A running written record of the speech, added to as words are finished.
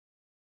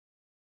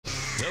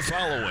The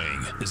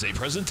following is a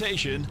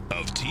presentation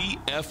of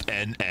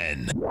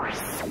TFNN.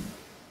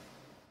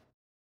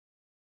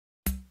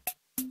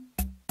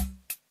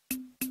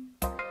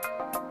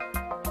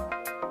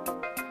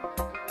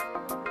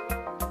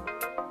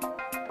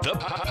 The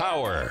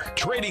Power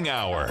Trading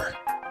Hour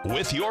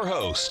with your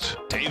host,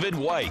 David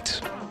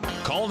White.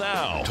 Call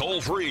now, toll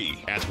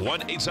free at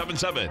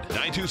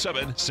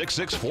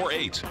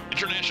 1-877-927-6648.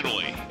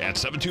 Internationally at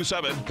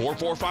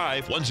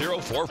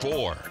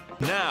 727-445-1044.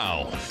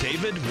 Now,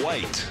 David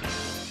White.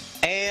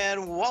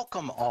 And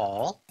welcome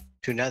all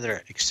to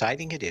another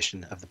exciting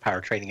edition of the Power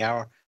Trading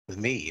Hour with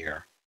me,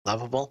 your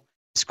lovable,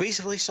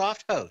 squeezably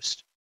soft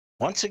host.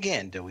 Once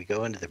again, do we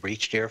go into the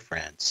breach, dear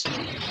friends?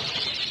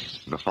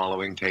 The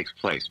following takes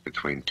place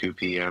between 2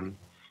 p.m.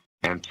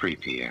 and 3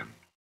 p.m.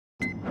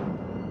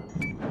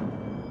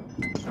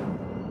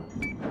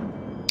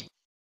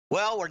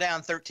 Well, we're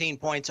down 13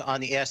 points on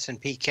the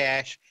S&P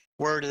cash.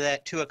 We're to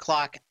that 2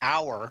 o'clock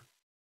hour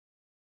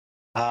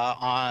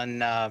on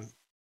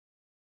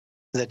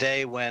the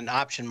day when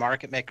option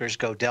market makers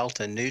go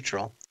delta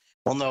neutral.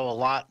 We'll know a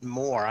lot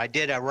more. I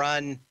did a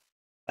run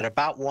at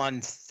about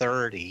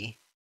 1:30,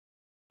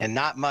 and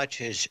not much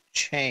has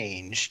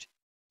changed.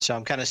 So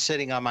I'm kind of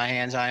sitting on my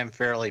hands. I am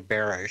fairly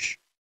bearish.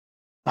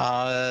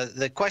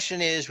 The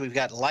question is, we've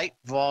got light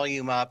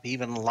volume up,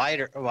 even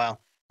lighter. Well,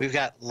 we've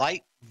got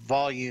light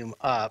volume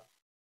up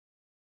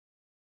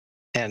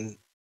and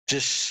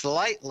just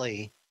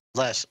slightly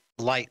less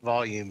light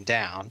volume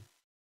down.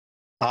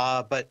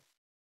 But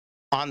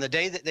on the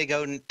day that they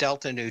go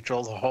delta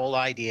neutral, the whole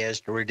idea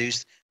is to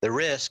reduce the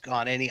risk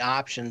on any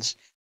options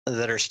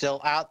that are still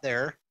out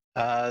there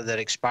that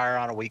expire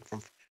on a week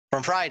from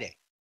Friday.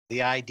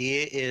 The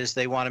idea is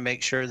they want to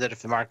make sure that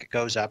if the market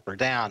goes up or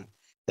down,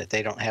 that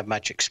they don't have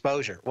much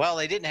exposure. Well,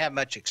 they didn't have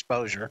much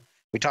exposure.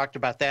 We talked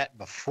about that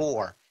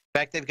before. In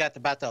fact, they've got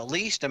about the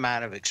least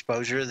amount of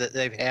exposure that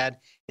they've had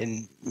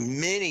in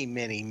many,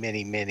 many,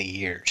 many, many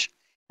years.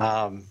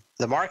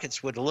 The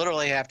markets would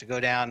literally have to go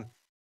down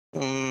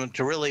to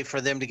really,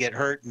 for them to get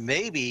hurt,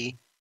 maybe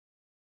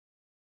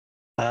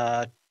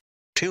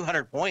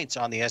 200 points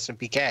on the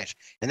S&P cash.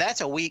 And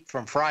that's a week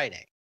from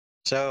Friday.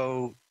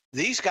 So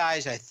these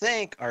guys, I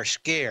think, are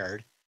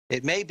scared.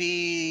 It may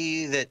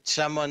be that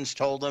someone's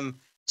told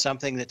them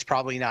something that's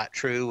probably not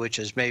true, which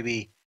is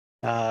maybe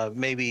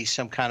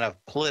some kind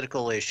of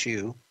political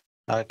issue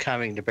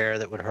coming to bear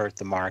that would hurt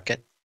the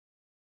market.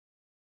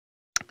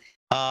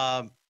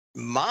 My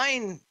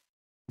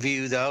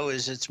view, though,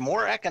 is it's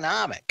more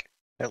economic,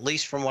 at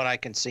least from what I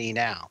can see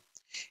now.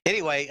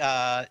 Anyway,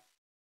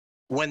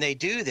 when they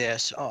do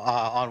this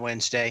on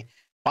Wednesday,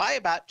 by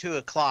about 2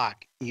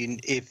 o'clock,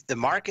 if the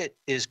market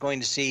is going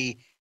to see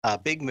a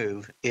big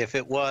move, if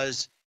it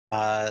was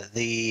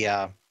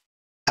the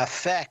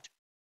effect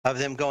of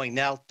them going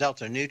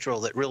delta neutral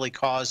that really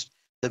caused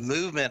the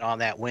movement on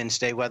that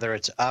Wednesday, whether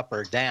it's up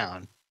or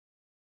down,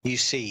 you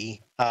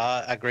see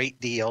a great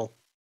deal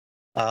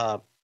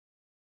of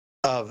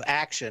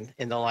action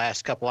in the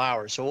last couple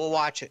hours. So we'll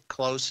watch it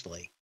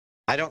closely.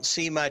 I don't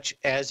see much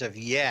as of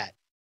yet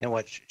in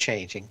what's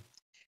changing.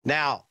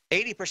 Now,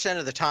 80%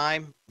 of the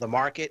time, the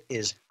market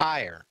is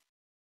higher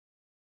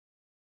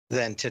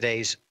than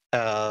today's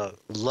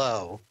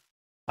low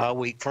a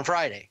week from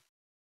Friday.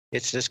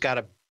 It's just got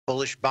a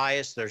bullish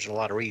bias. There's a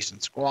lot of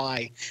reasons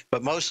why,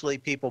 but mostly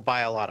people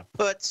buy a lot of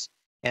puts,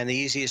 and the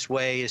easiest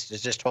way is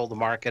to just hold the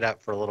market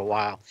up for a little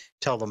while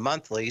till the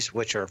monthlies,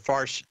 which are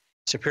far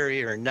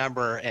superior in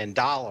number and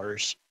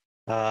dollars,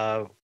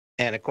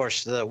 and of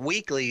course the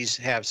weeklies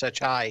have such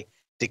high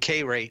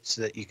decay rates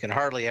that you can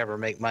hardly ever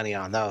make money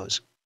on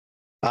those.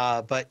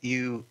 But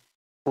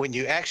when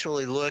you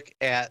actually look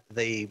at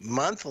the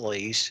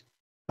monthlies,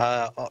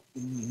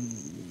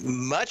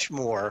 much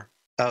more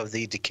of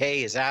the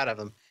decay is out of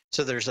them,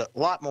 so there's a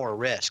lot more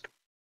risk.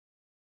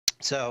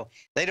 So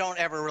they don't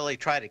ever really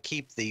try to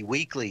keep the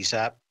weeklies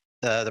up.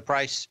 The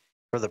price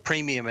for the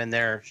premium in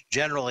there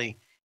generally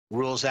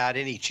rules out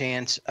any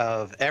chance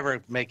of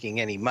ever making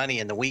any money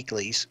in the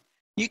weeklies.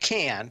 You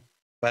can,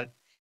 but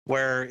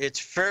where it's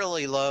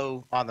fairly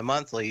low on the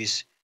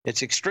monthlies,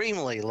 it's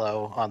extremely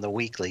low on the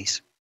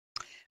weeklies.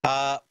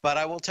 But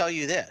I will tell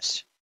you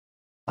this,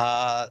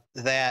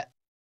 that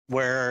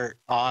where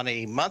on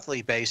a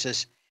monthly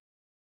basis,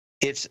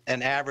 it's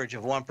an average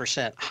of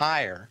 1%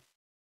 higher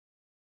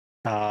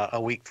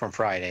a week from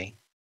Friday.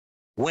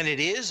 When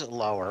it is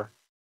lower,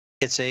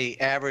 it's an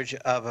average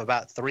of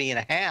about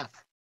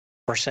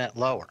 3.5%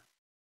 lower.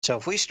 So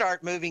if we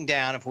start moving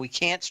down, if we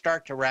can't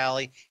start to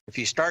rally, if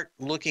you start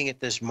looking at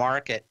this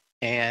market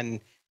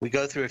and we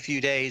go through a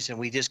few days and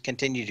we just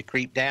continue to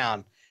creep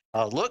down,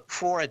 look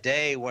for a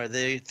day where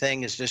the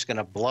thing is just going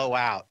to blow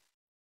out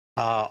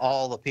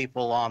all the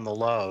people on the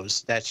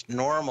lows. That's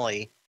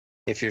normally,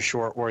 if you're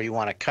short, where you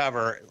want to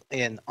cover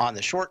on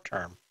the short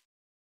term.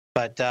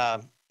 But,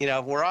 you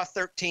know, we're off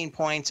 13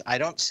 points. I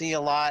don't see a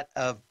lot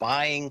of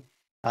buying.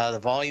 The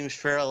volume's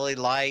fairly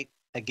light.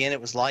 Again, it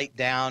was light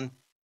down.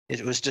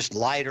 It was just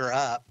lighter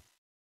up.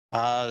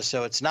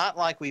 So it's not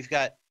like we've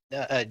got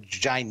a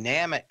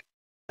dynamic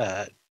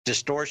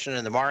distortion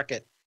in the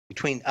market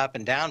between up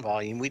and down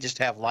volume. We just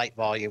have light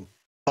volume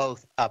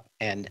both up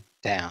and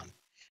down.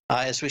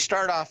 As we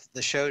start off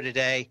the show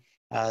today,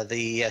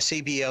 the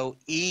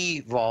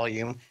CBOE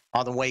volume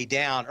on the way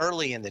down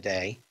early in the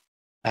day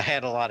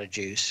had a lot of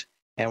juice,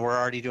 and we're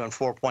already doing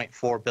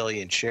 4.4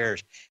 billion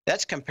shares.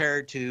 That's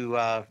compared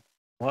to,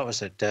 what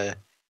was it,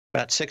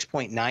 about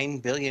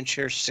 6.9 billion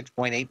shares,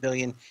 6.8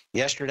 billion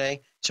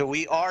yesterday. So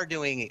we are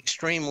doing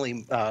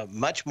extremely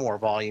much more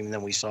volume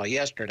than we saw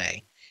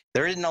yesterday.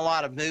 There isn't a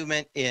lot of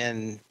movement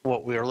in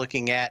what we were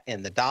looking at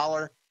in the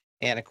dollar.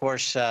 And of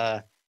course,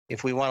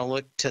 if we want to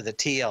look to the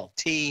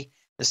TLT,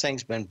 this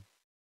thing's been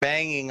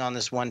banging on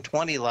this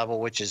 120 level,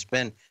 which has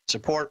been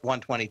support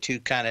 122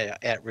 kind of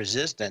at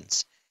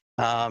resistance.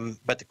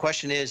 But the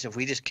question is, if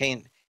we just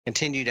can't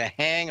continue to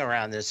hang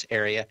around this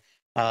area,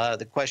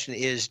 the question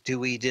is, do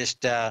we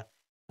just gap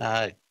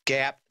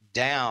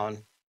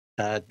down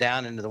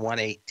into the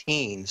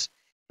 118s?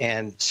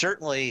 And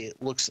certainly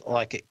it looks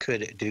like it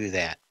could do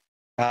that.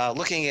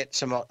 Looking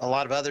at a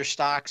lot of other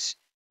stocks,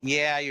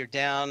 yeah, you're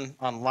down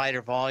on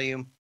lighter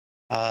volume,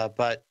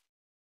 but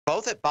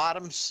both at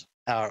bottoms,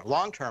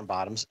 long-term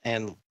bottoms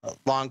and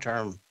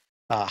long-term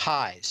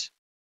highs.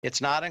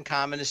 It's not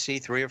uncommon to see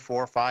 3 or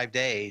 4 or 5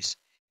 days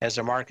as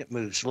the market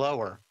moves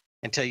lower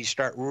until you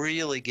start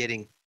really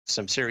getting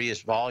some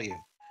serious volume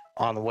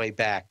on the way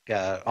back.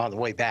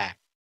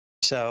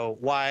 So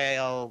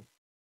while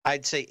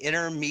I'd say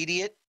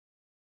intermediate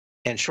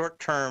and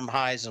short-term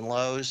highs and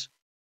lows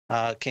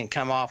can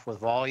come off with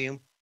volume,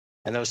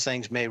 and those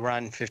things may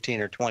run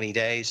 15 or 20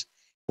 days.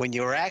 When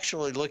you're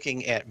actually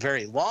looking at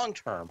very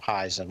long-term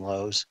highs and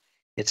lows,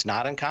 it's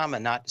not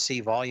uncommon not to see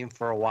volume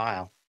for a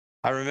while.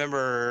 I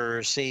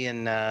remember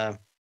seeing, I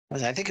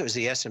think it was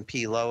the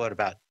S&P low at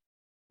about,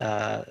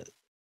 I'm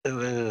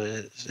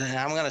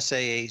going to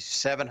say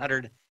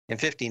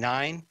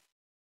 759.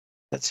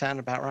 That sound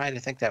about right? I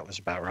think that was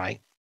about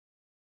right.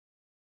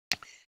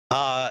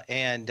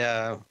 And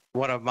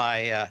one of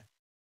my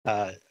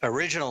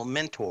original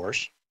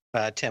mentors,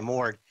 Tim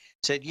Ward,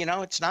 said, you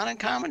know, it's not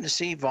uncommon to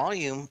see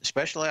volume,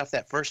 especially off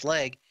that first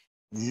leg.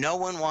 No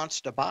one wants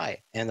to buy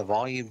it, and the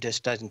volume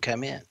just doesn't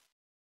come in.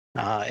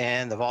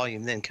 And the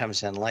volume then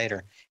comes in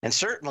later. And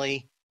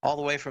certainly all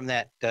the way from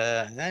that,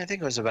 I think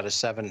it was about a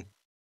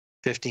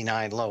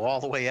 759 low,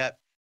 all the way up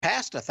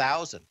past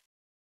 1,000.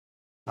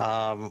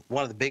 One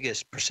of the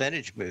biggest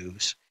percentage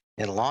moves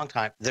in a long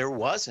time, there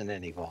wasn't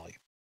any volume.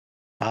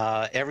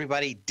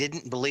 Everybody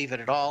didn't believe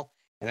it at all.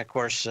 And of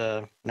course,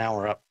 now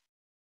we're up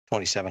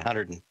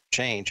 2,700 and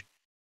change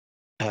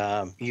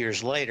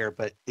years later.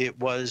 But it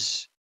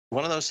was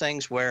one of those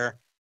things where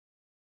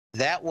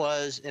that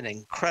was an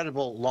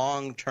incredible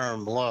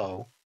long-term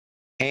low,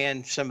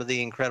 and some of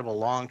the incredible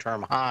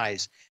long-term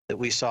highs that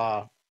we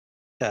saw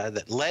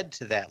that led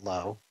to that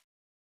low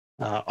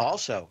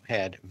also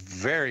had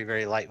very,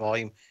 very light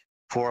volume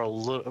for a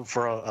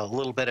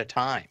little bit of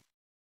time.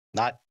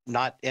 Not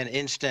an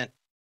instant.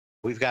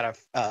 We've got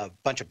a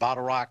bunch of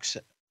bottle rockets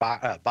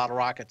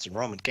and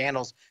Roman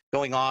candles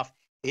going off.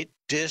 It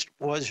just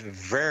was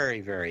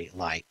very, very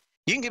light.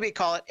 You can give me a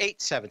call at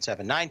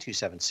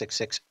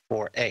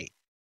 877-927-6648.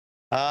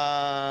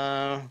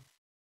 A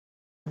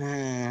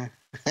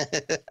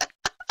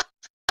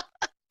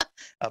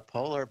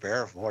polar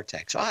bear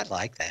vortex. Oh, I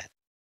like that.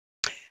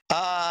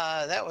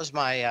 That was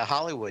my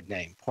Hollywood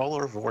name,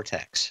 Polar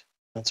Vortex.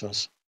 That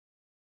was,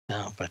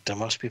 no, but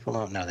most people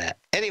don't know that.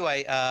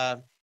 Anyway,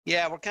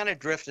 yeah, we're kind of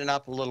drifting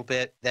up a little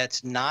bit.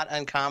 That's not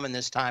uncommon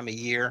this time of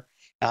year.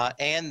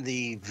 And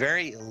the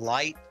very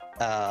light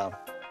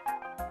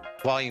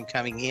volume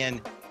coming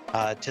in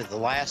to the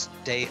last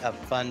day of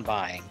fund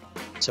buying.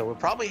 So we'll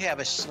probably have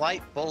a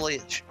slight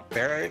bullish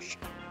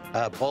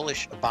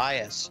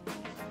bias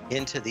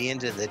into the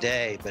end of the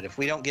day. But if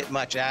we don't get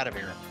much out of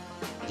here,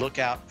 look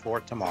out for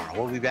it tomorrow.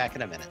 We'll be back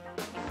in a minute.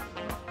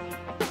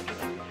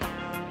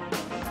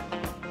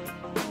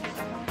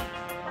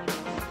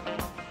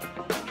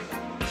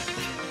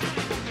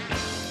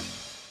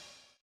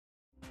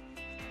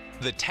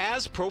 The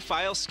TAS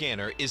Profile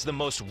Scanner is the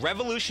most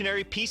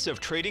revolutionary piece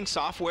of trading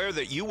software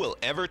that you will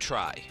ever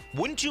try.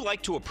 Wouldn't you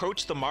like to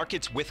approach the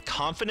markets with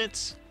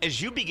confidence? As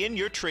you begin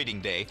your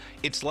trading day,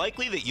 it's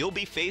likely that you'll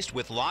be faced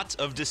with lots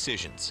of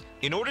decisions.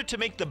 In order to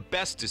make the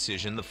best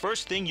decision, the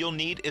first thing you'll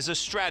need is a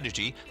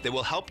strategy that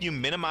will help you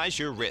minimize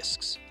your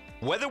risks.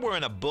 Whether we're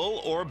in a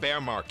bull or bear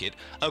market,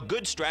 a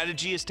good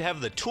strategy is to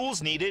have the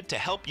tools needed to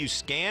help you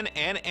scan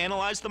and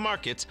analyze the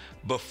markets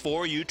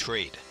before you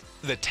trade.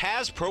 The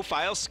TAS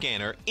Profile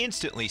Scanner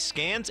instantly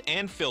scans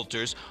and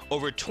filters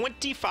over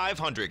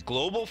 2,500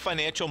 global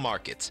financial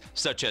markets,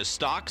 such as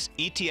stocks,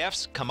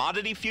 ETFs,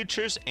 commodity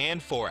futures,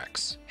 and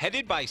Forex.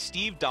 Headed by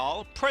Steve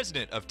Dahl,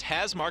 president of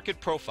TAS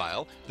Market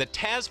Profile, the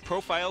TAS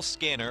Profile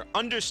Scanner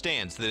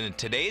understands that in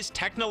today's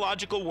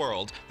technological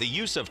world, the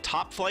use of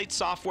top-flight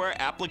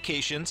software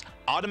applications,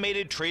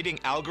 automated trading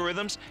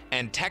algorithms,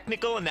 and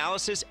technical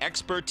analysis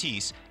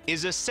expertise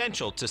is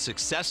essential to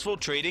successful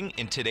trading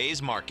in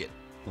today's market.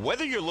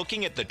 Whether you're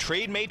looking at the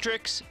trade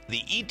matrix,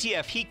 the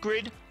ETF heat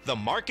grid, the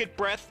market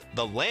breadth,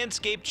 the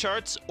landscape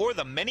charts, or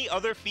the many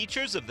other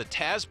features of the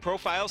TAS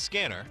Profile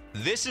Scanner,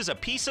 this is a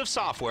piece of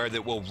software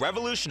that will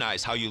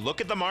revolutionize how you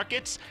look at the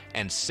markets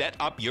and set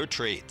up your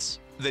trades.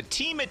 The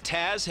team at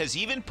TAS has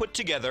even put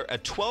together a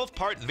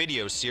 12-part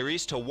video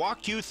series to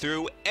walk you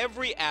through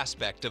every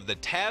aspect of the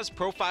TAS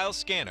Profile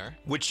Scanner,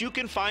 which you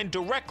can find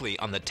directly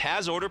on the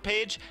TAS order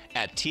page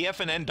at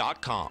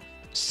TFNN.com.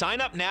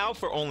 Sign up now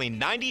for only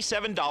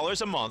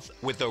 $97 a month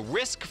with a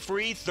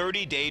risk-free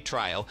 30-day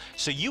trial,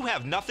 so you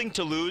have nothing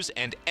to lose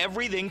and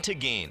everything to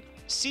gain.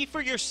 See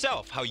for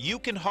yourself how you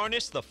can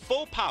harness the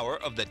full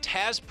power of the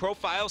TAS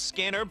Profile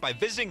Scanner by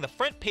visiting the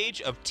front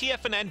page of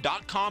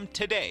TFNN.com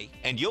today,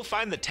 and you'll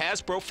find the TAS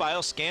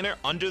Profile Scanner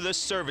under the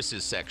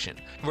Services section.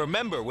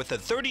 Remember, with a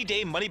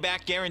 30-day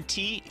money-back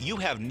guarantee, you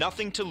have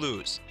nothing to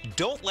lose.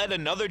 Don't let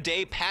another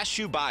day pass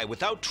you by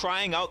without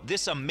trying out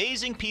this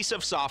amazing piece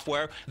of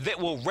software that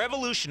will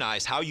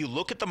revolutionize how you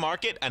look at the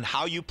market and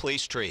how you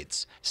place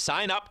trades.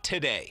 Sign up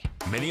today.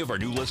 Many of our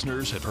new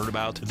listeners have heard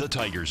about the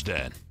Tiger's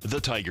Den. The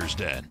Tiger's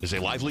Den is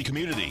a lively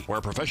community where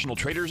professional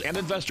traders and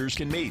investors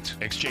can meet,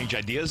 exchange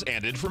ideas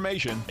and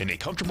information in a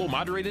comfortable,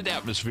 moderated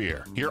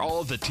atmosphere. Hear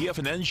all of the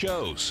TFNN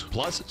shows,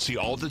 plus see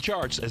all of the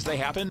charts as they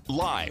happen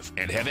live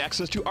and have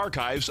access to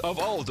archives of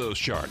all of those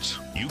charts.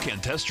 You can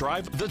test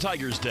drive the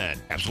Tiger's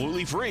Den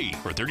absolutely free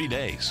for 30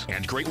 days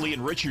and greatly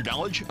enrich your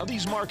knowledge of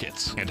these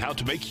markets and how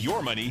to make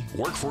your money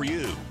work for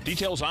you.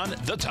 Details on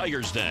the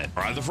Tiger's Den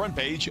are on the front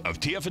page of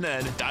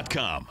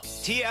TFNN.com.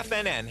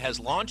 TFNN has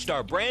launched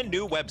our brand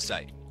new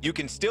website. You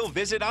can still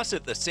visit us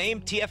at the same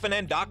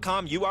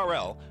TFNN.com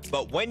URL,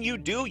 but when you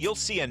do, you'll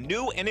see a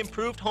new and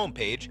improved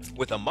homepage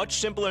with a much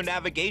simpler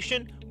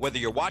navigation, whether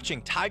you're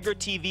watching Tiger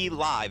TV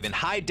live in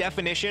high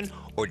definition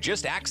or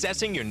just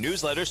accessing your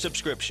newsletter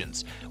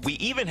subscriptions. We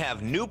even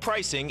have new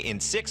pricing in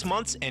 6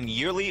 months and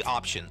yearly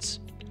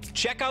options.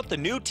 Check out the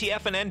new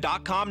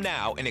TFNN.com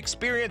now and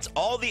experience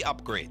all the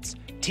upgrades.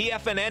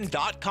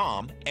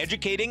 TFNN.com,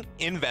 educating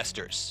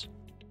investors.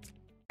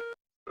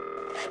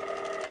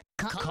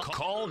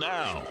 Call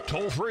now,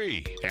 toll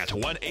free at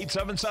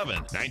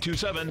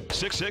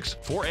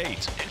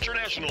 1-877-927-6648.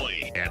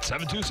 Internationally at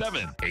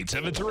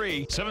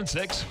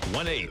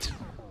 727-873-7618.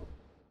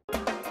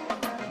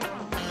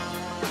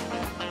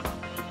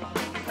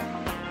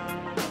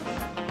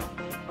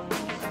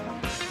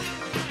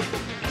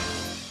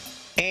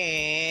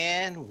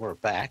 And we're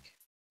back.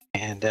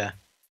 And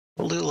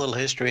we'll do a little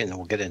history and then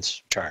we'll get into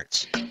some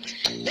charts. And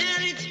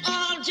it's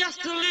all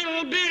just a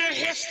little bit of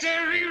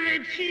history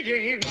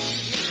repeating.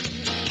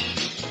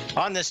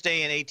 On this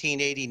day in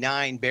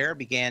 1889, Bayer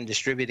began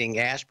distributing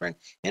aspirin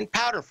in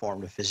powder form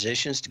to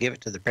physicians to give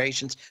it to their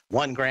patients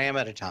 1 gram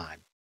at a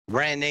time. The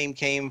brand name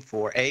came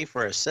for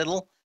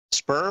acetyl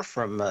spur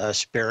from a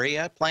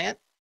spirea plant,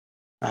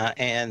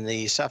 and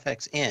the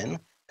suffix "in,"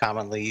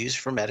 commonly used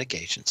for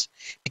medications.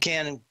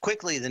 Became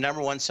quickly the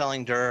 #1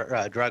 selling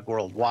drug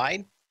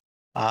worldwide.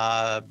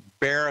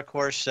 Bayer, of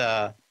course,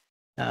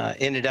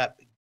 ended up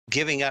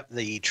giving up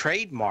the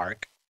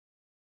trademark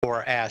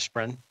for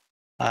aspirin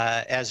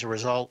as a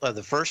result of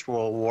the First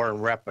World War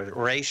and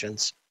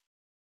reparations.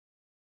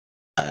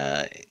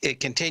 It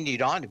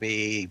continued on to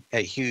be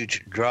a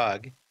huge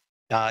drug.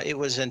 It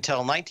was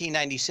until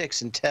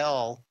 1996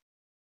 until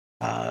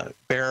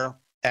Bayer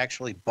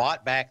actually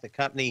bought back the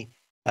company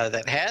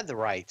that had the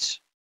rights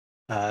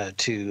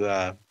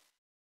to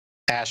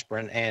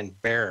aspirin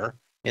and Bayer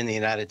in the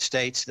United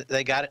States.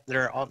 They got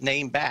their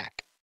name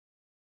back.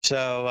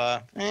 So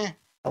a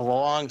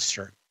long,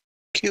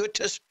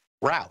 circuitous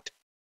route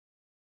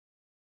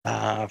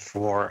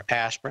for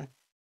aspirin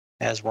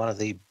as one of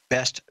the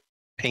best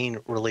pain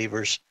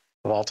relievers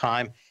of all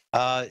time.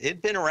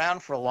 It'd been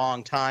around for a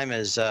long time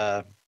as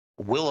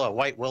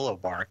white willow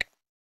bark,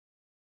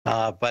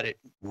 but it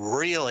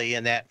really,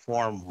 in that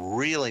form,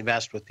 really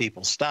messed with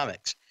people's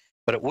stomachs.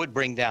 But it would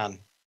bring down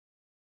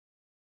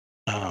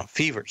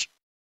fevers.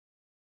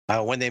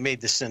 When they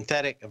made the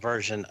synthetic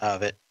version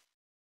of it,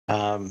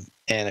 and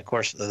of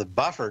course the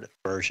buffered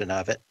version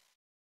of it,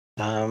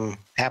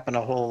 happened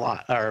a whole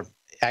lot, or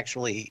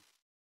actually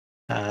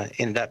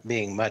ended up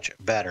being much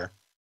better.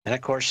 And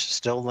of course,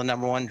 still the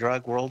 #1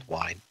 drug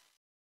worldwide.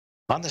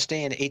 On this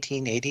day in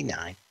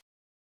 1889.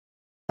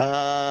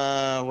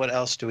 What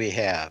else do we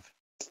have?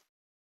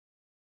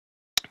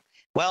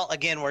 Well,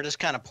 again, we're just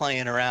kind of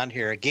playing around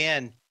here.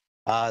 Again,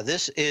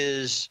 this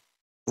is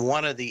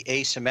one of the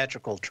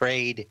asymmetrical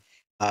trade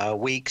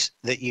weeks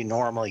that you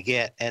normally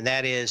get, and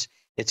that is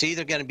it's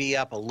either going to be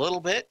up a little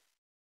bit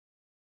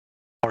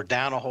or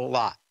down a whole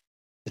lot.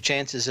 The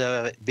chances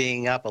of it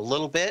being up a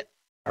little bit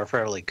are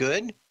fairly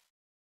good,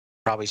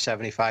 probably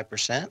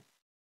 75%.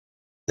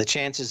 The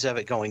chances of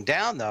it going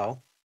down,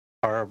 though,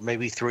 are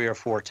maybe 3 or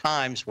 4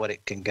 times what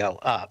it can go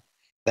up.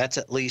 That's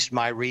at least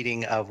my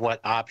reading of what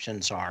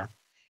options are.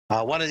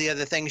 One of the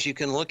other things you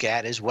can look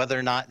at is whether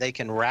or not they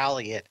can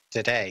rally it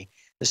today.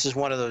 This is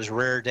one of those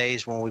rare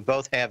days when we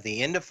both have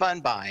the end of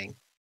fund buying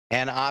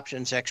and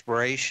options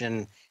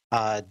expiration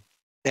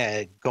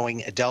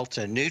going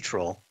delta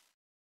neutral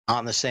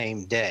on the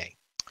same day.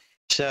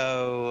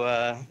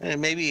 So and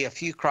maybe a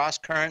few cross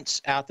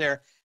currents out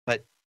there,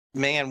 but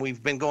man,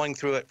 we've been going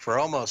through it for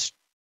almost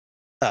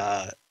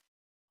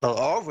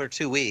over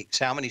 2 weeks.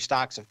 How many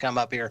stocks have come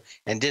up here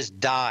and just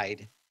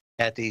died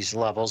at these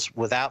levels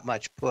without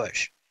much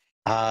push?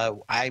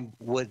 I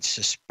would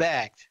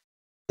suspect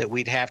that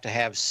we'd have to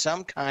have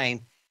some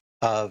kind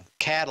of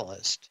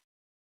catalyst,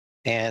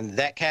 and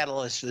that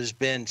catalyst has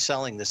been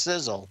selling the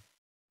sizzle,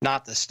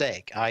 not the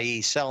steak,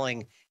 i.e.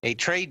 selling a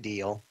trade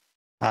deal,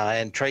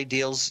 and trade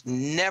deals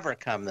never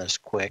come this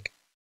quick.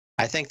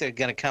 I think they're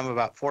going to come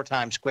about 4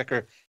 times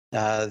quicker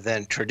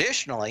than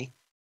traditionally,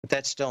 but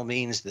that still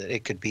means that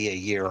it could be a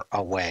year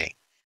away.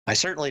 I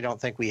certainly don't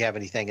think we have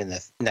anything in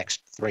the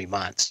next 3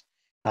 months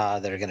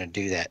that are going to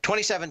do that.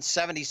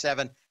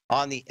 2777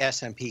 on the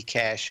S&P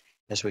cash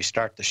as we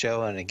start the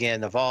show. And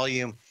again, the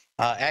volume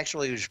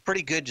actually was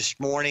pretty good this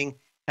morning,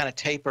 kind of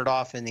tapered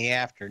off in the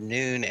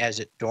afternoon as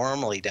it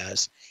normally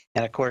does.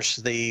 And of course,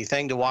 the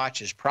thing to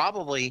watch is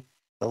probably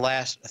the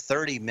last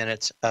 30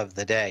 minutes of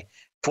the day.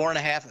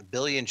 4.5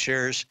 billion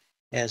shares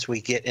as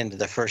we get into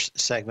the first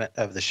segment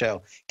of the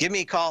show. Give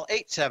me a call,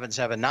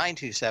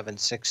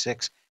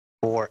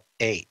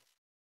 877-927-6648.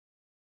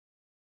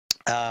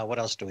 What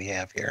else do we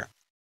have here?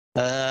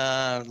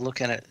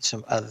 Looking at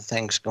some other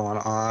things going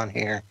on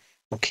here.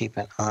 We'll keep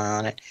an eye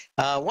on it.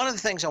 One of the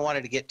things I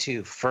wanted to get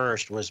to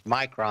first was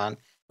Micron.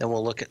 Then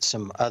we'll look at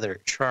some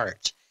other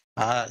charts.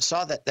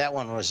 Saw that that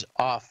one was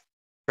off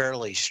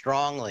fairly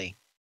strongly.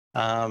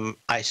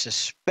 I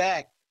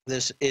suspect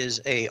this is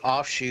a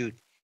offshoot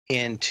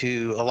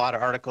into a lot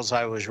of articles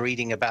I was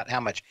reading about how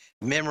much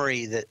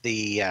memory that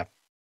the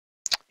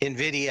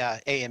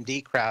NVIDIA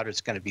AMD crowd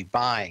is going to be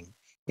buying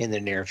in the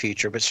near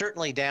future. But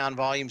certainly down,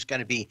 volume's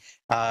going to be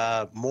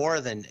more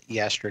than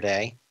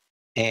yesterday.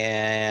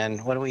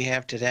 And what do we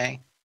have today?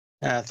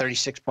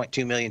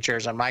 36.2 million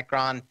shares on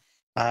Micron,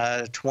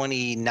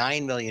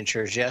 29 million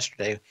shares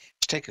yesterday.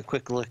 Let's take a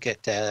quick look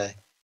at the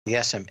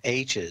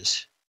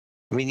SMHs.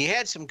 I mean, you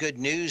had some good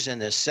news in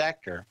this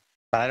sector,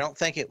 but I don't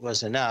think it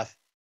was enough.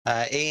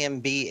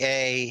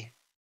 AMBA,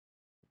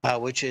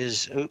 which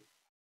is,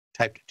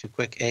 typed it too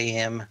quick,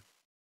 AMBA,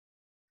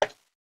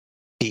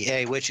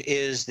 which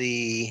is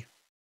the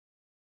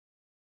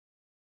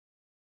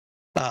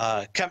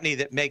company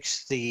that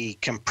makes the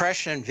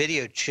compression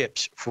video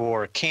chips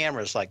for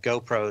cameras like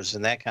GoPros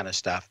and that kind of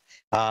stuff.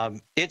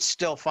 It's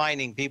still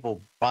finding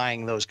people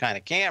buying those kind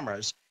of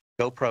cameras.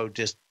 GoPro,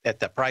 just at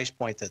the price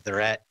point that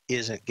they're at,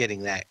 isn't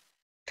getting that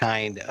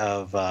kind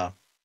of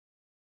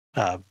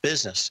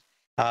business.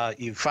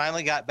 You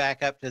finally got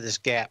back up to this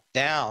gap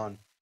down,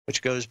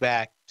 which goes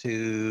back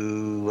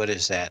to, what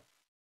is that,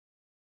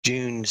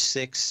 June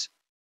 6th?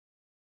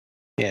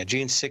 Yeah,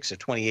 June 6th of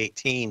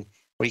 2018,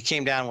 where you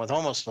came down with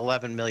almost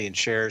 11 million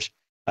shares.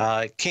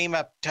 Came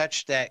up,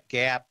 touched that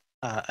gap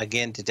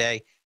again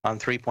today on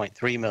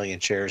 3.3 million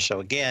shares. So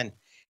again,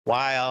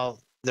 while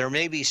there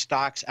may be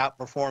stocks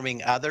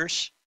outperforming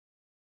others,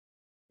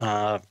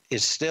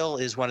 it still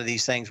is one of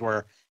these things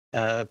where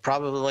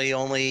probably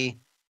only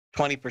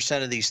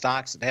 20% of these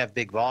stocks that have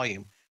big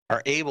volume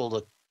are able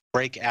to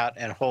break out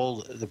and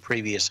hold the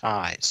previous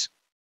highs.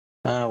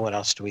 What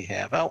else do we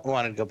have? I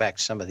wanted to go back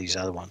to some of these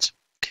other ones.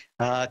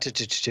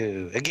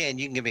 Again,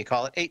 you can give me a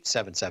call at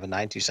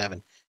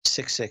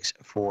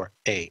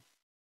 877-927-6648.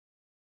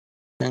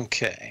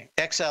 Okay.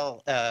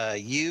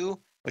 XLU,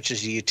 which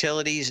is the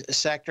utilities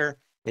sector,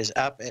 is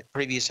up at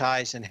previous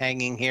highs and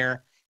hanging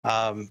here.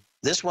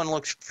 This one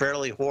looks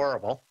fairly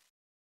horrible,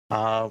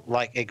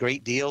 like a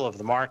great deal of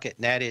the market,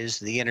 and that is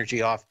the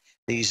energy off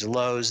these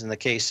lows. In the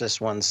case,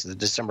 this one's the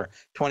December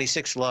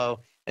 26th low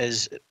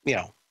is,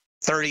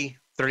 30,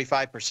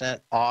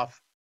 35%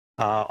 off,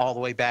 all the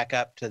way back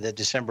up to the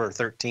December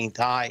 13th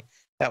high.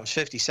 That was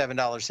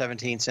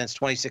 $57.17,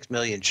 26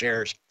 million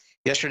shares.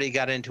 Yesterday, you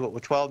got into it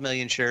with 12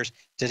 million shares.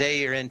 Today,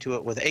 you're into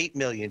it with 8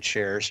 million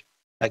shares.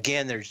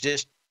 Again, there's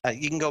just,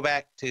 you can go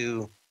back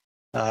to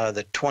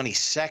the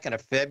 22nd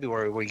of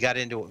February, where you got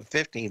into it with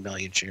 15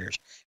 million shares,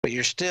 but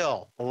you're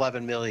still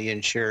 11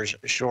 million shares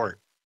short.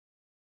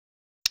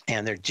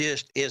 And there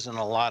just isn't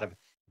a lot of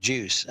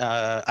juice.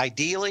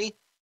 Ideally,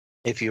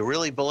 if you're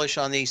really bullish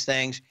on these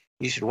things,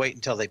 you should wait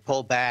until they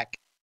pull back.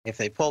 If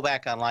they pull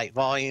back on light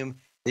volume,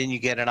 then you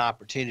get an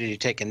opportunity to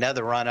take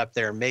another run up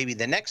there. Maybe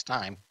the next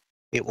time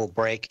it will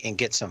break and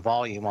get some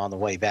volume on the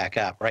way back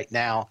up. Right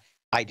now,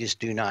 I just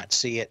do not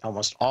see it.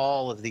 Almost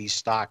all of these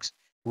stocks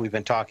we've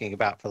been talking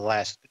about for the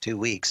last 2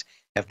 weeks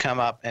have come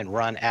up and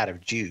run out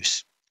of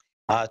juice.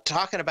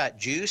 Talking about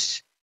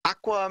juice,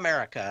 Aqua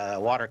America, a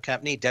water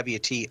company,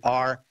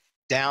 WTR,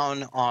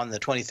 down on the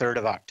 23rd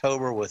of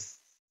October with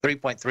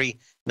 3.3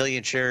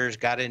 million shares,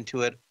 got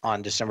into it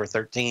on December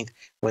 13th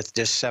with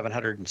just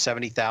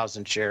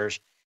 770,000 shares.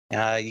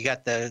 You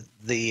got the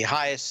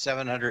highest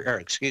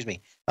the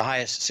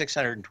highest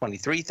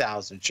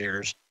 623,000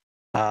 shares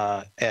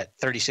at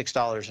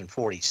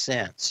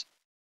 $36.40.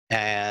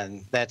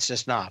 And that's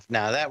just not.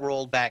 Now, that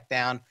rolled back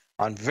down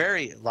on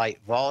very light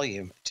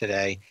volume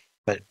today,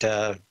 but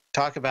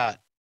talk about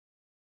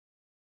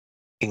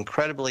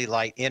incredibly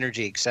light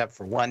energy except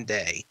for one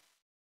day.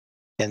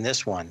 in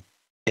this one,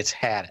 it's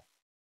had it.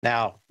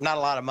 Now, not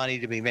a lot of money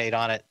to be made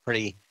on it,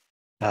 pretty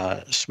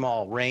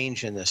small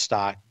range in the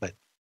stock, but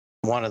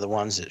one of the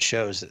ones that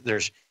shows that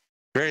there's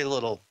very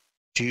little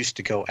juice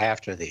to go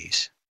after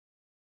these.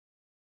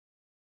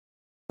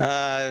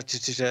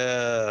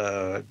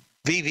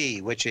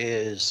 VV, which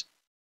is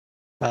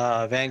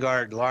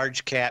Vanguard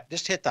large cap,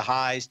 just hit the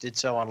highs, did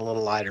so on a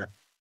little lighter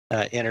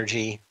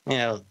energy,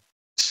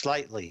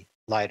 slightly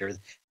lighter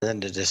than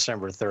the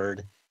December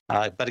 3rd.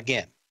 But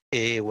again,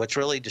 what's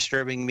really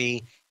disturbing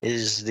me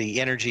is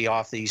the energy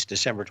off these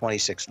December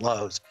 26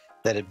 lows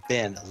that have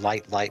been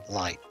light.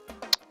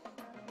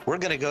 We're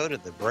going to go to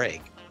the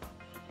break.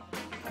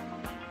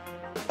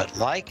 But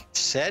like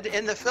said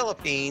in the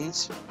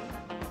Philippines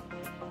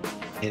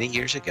many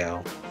years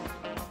ago,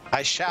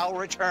 I shall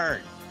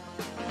return.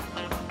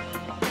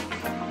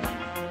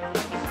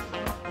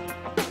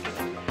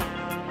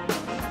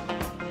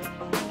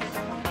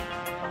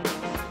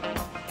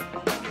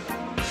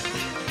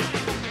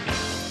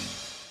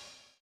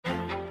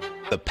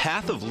 The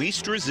Path of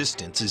Least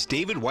Resistance is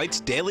David White's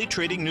daily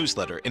trading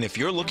newsletter, and if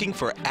you're looking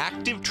for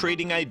active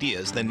trading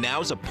ideas, then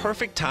now's a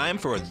perfect time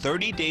for a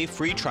 30-day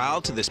free trial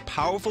to this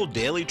powerful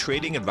daily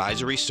trading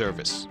advisory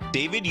service.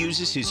 David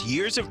uses his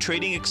years of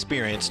trading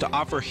experience to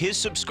offer his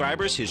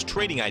subscribers his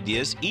trading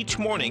ideas each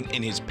morning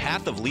in his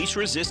Path of Least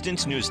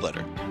Resistance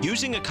newsletter.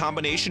 Using a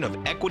combination of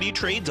equity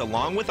trades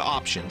along with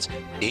options,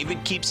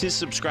 David keeps his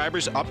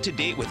subscribers up to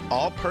date with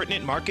all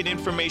pertinent market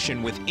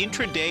information with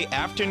intraday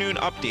afternoon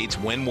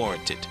updates when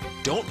warranted.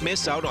 Don't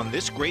miss out on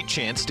this great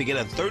chance to get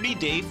a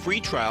 30-day free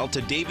trial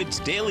to David's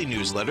daily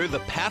newsletter,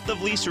 The Path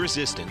of Least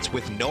Resistance,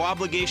 with no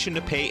obligation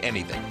to pay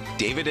anything.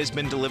 David has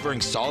been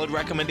delivering solid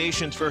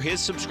recommendations for his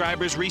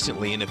subscribers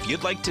recently, and if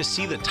you'd like to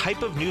see the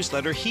type of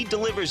newsletter he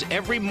delivers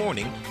every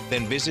morning,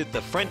 then visit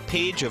the front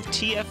page of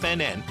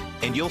TFNN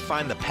and you'll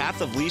find the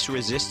Path of Least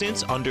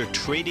Resistance under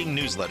Trading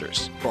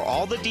Newsletters. For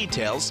all the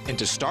details and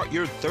to start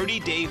your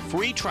 30-day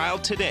free trial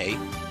today,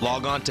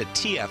 log on to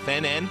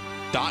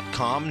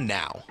TFNN.com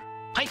now.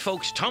 Hi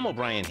folks, Tom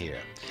O'Brien here.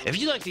 If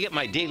you'd like to get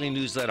my daily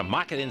newsletter,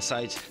 Market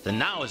Insights, then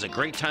now is a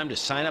great time to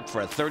sign up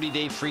for a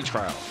 30-day free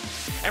trial.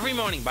 Every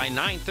morning by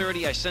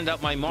 9:30, I send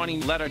out my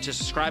morning letter to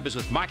subscribers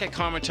with market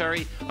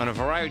commentary on a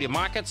variety of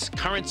markets,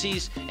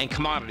 currencies, and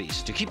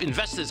commodities to keep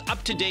investors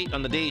up to date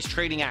on the day's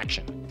trading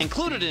action.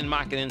 Included in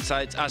Market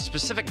Insights are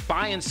specific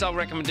buy and sell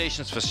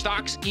recommendations for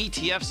stocks,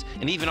 ETFs,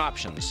 and even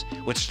options,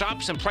 with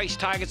stops and price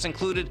targets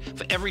included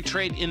for every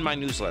trade in my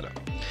newsletter.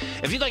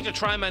 If you'd like to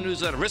try my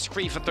newsletter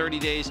risk-free for 30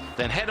 days,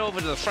 then head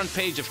over to the front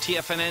page of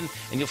TFNN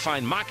and you'll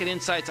find Market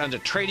Insights under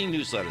Trading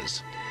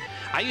Newsletters.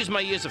 I use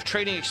my years of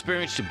trading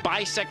experience to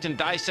bisect and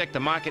dissect the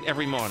market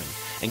every morning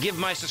and give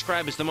my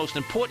subscribers the most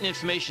important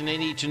information they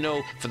need to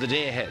know for the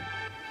day ahead.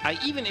 I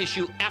even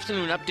issue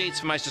afternoon updates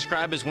for my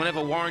subscribers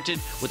whenever warranted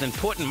with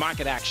important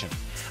market action.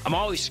 I'm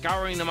always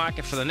scouring the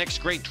market for the next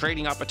great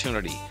trading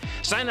opportunity.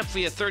 Sign up for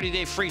your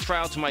 30-day free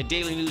trial to my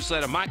daily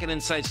newsletter, Market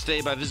Insights,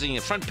 today by visiting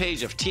the front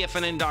page of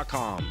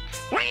TFNN.com.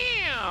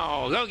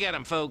 Wow! Go get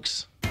 'em,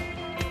 folks.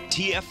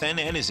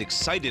 TFNN is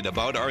excited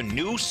about our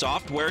new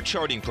software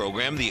charting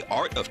program, The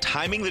Art of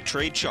Timing the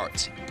Trade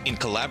Charts. In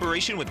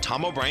collaboration with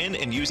Tom O'Brien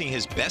and using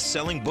his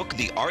best-selling book,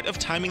 The Art of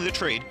Timing the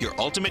Trade, Your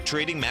Ultimate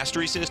Trading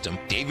Mastery System,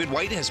 David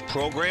White has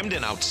programmed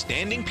an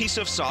outstanding piece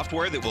of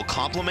software that will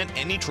complement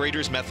any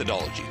trader's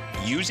methodology.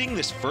 Using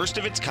this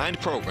first-of-its-kind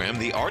program,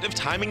 The Art of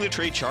Timing the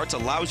Trade Charts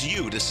allows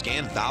you to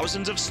scan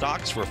thousands of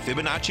stocks for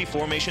Fibonacci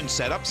formation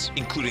setups,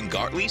 including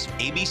Gartley's,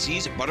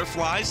 ABC's,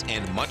 butterflies,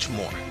 and much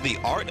more. The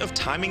Art of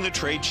Timing the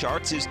Trade Charts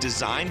is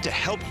designed to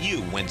help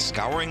you when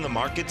scouring the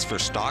markets for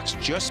stocks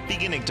just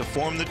beginning to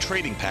form the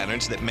trading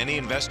patterns that many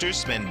investors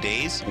spend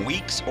days,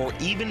 weeks, or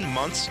even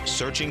months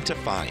searching to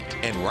find.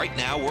 And right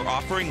now, we're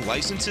offering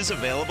licenses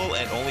available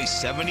at only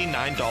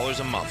 $79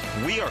 a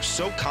month. We are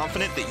so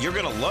confident that you're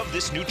going to love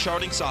this new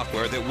charting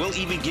software that will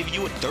even give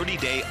you a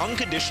 30-day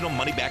unconditional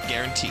money-back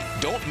guarantee.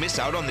 Don't miss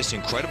out on this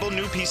incredible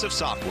new piece of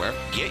software.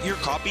 Get your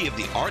copy of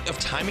The Art of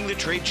Timing the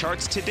Trade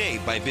Charts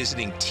today by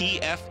visiting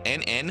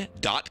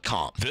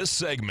TFNN.com. This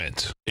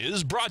segment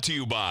is brought to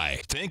you by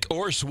Think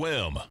or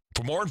Swim.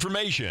 For more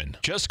information,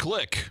 just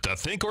click the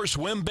Think or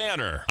Swim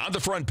banner on the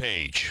front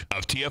page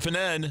of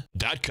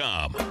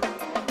TFNN.com.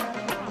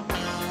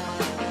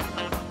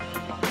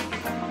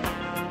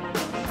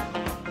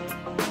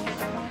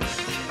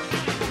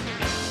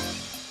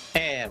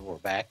 And we're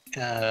back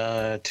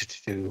to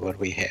what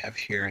we have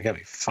here. I got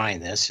to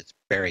find this. It's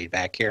buried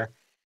back here.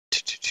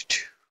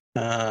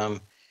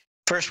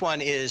 First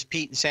one is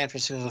Pete in San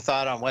Francisco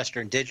thought on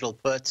Western Digital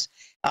puts.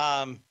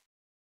 I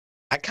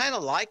kind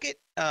of like it.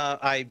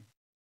 I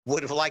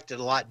would have liked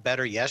it a lot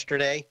better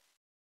yesterday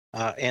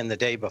and the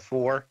day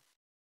before,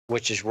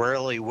 which is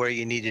really where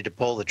you needed to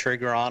pull the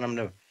trigger on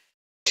them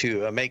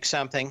to make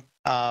something.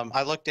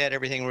 I looked at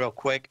everything real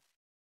quick.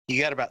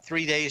 You got about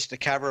 3 days to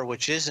cover,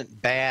 which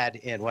isn't bad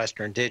in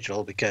Western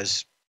Digital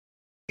because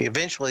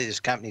eventually this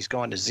company's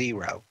going to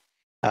zero.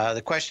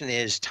 The question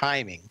is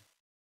timing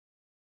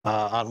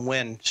on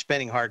when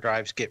spinning hard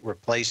drives get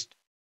replaced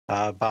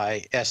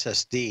by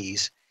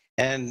SSDs.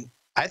 And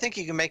I think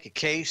you can make a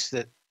case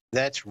that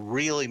that's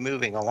really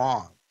moving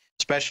along,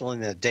 especially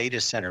in the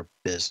data center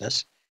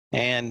business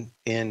and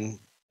in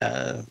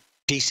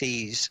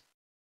PCs.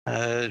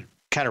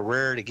 Kind of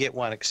rare to get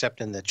one except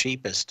in the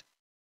cheapest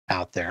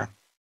out there.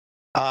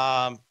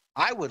 I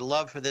would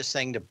love for this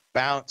thing to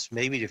bounce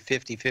maybe to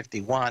 50,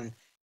 51,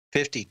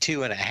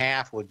 52 and a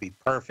half would be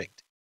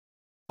perfect.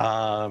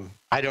 I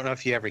don't know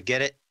if you ever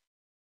get it.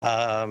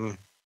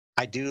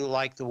 I do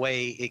like the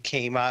way it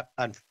came up.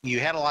 You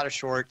had a lot of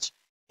shorts.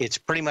 It's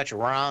pretty much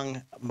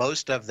wrung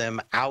most of them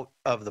out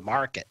of the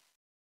market.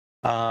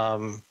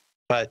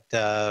 But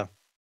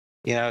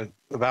you know,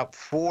 about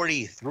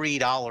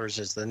 $43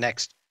 is the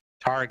next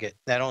target.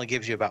 That only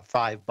gives you about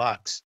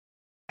 $5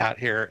 out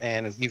here.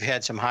 And you've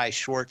had some high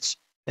shorts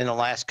in the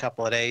last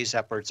couple of days,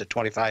 upwards of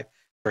 25%.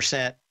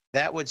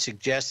 That would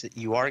suggest that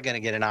you are going to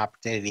get an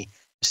opportunity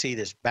to see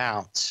this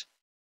bounce.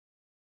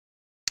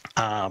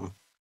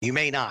 You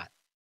may not,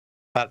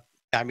 but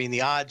I mean,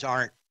 the odds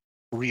aren't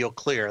real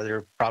clear.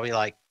 They're probably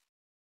like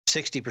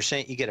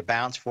 60% you get a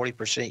bounce,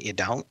 40% you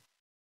don't.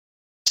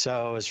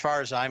 So as far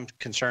as I'm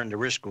concerned, the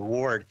risk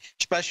reward,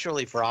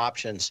 especially for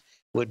options,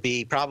 would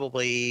be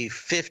probably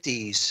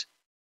 50s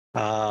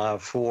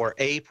for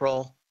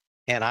April.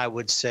 And I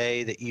would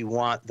say that you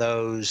want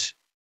those,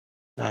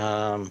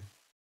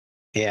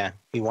 yeah,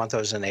 you want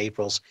those in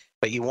April's,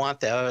 but you want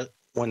the,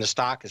 when the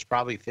stock is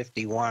probably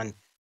 51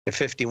 to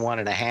 51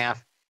 and a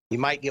half, you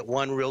might get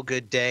one real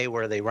good day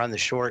where they run the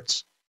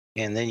shorts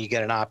and then you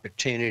get an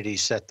opportunity to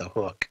set the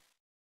hook.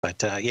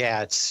 But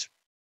yeah, it's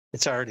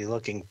already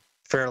looking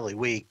fairly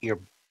weak. You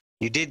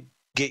did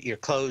get your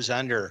close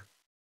under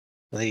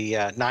the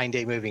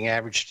 9-day moving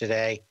average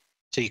today,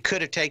 so you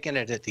could have taken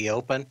it at the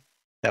open.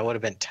 That would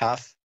have been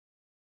tough.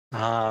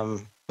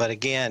 But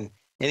again,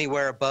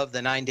 anywhere above the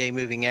 9-day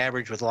moving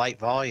average with light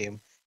volume,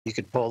 you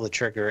could pull the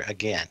trigger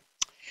again.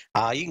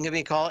 You can give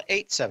me a call at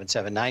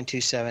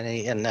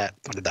 877-927 and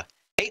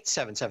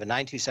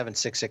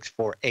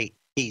 877-927-6648.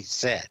 He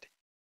said.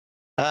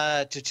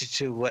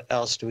 What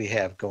else do we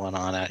have going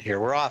on out here?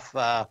 We're off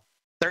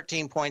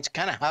 13 points,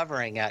 kind of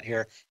hovering out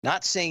here,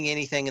 not seeing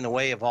anything in the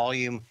way of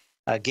volume.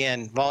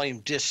 Again,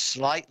 volume just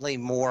slightly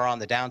more on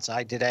the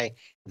downside today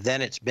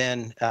than it's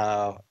been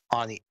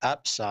on the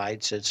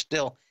upside. So it's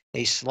still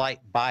a slight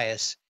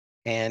bias.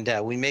 And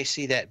we may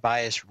see that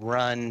bias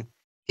run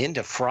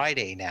into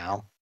Friday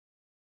now,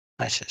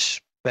 I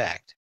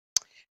suspect.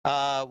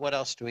 What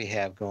else do we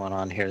have going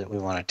on here that we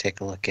want to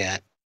take a look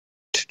at?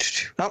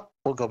 Oh,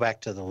 we'll go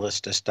back to the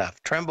list of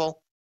stuff.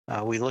 Trimble,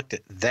 we looked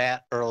at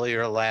that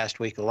earlier last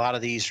week. A lot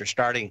of these are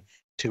starting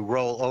to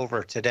roll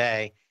over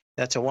today.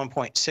 That's a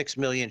 1.6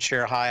 million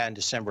share high on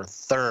December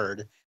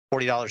 3rd,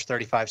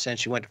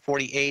 $40.35. You went to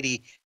 $40.80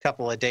 a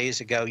couple of days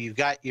ago. You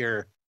got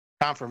your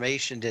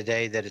confirmation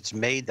today that it's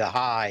made the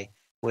high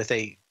with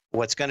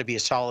what's going to be a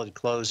solid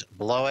close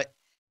below it.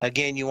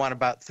 Again, you want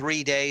about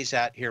 3 days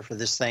out here for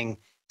this thing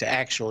to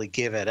actually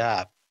give it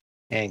up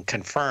and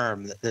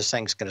confirm that this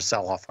thing's going to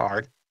sell off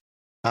hard.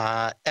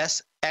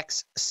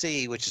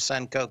 SXC, which is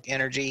SunCoke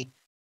Energy.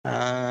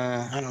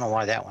 I don't know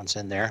why that one's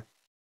in there.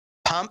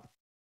 Pump.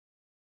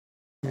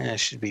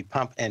 It should be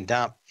Pump and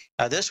Dump.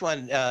 This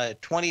one,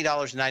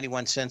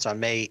 $20.91 on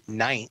May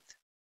 9th.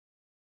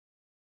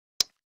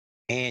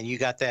 And you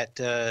got that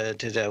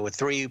with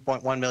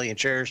 3.1 million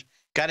shares.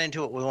 Got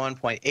into it with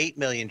 1.8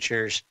 million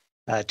shares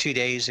 2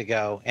 days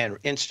ago and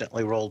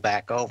instantly rolled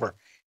back over.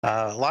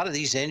 A lot of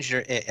these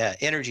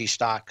energy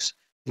stocks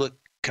look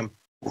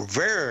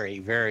very,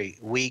 very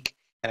weak.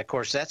 And, of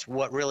course, that's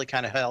what really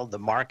kind of held the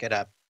market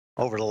up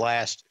over the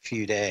last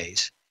few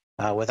days.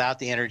 Without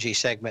the energy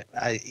segment,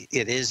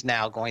 it is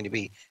now going to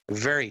be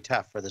very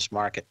tough for this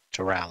market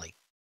to rally.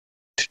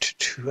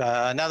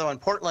 Another one,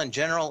 Portland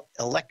General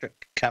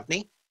Electric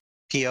Company,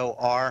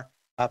 POR,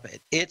 up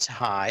at its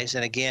highs.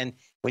 And, again,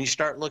 when you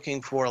start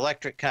looking for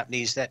electric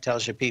companies, that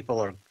tells you people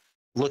are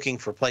looking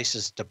for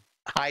places to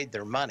hide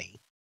their money.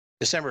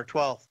 December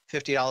 12th,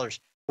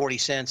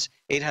 $50.40,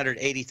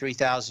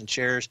 883,000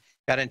 shares.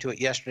 Got into it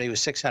yesterday with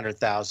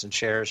 600,000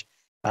 shares.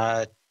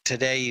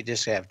 Today, you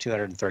just have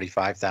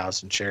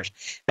 235,000 shares.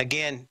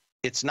 Again,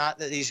 it's not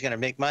that these are going to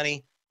make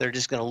money. They're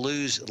just going to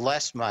lose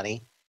less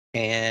money.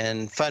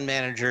 And fund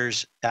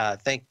managers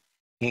thinking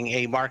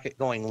a market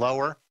going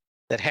lower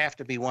that have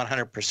to be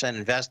 100%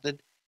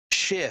 invested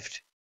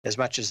shift as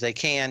much as they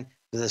can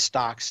to the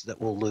stocks that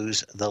will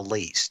lose the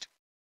least.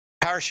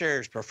 Power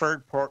Shares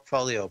Preferred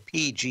Portfolio,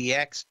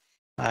 PGX,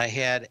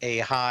 had a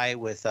high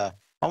with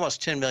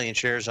almost 10 million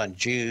shares on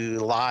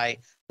July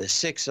the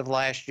 6th of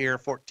last year,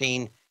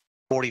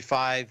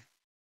 1445.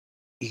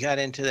 You got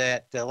into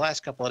that the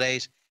last couple of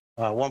days,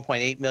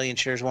 1.8 million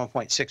shares,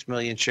 1.6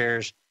 million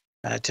shares.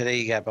 Today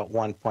you got about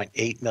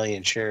 1.8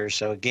 million shares.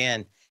 So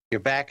again, you're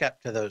back up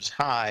to those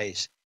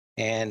highs,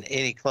 and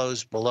any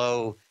close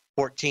below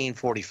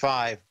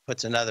 1445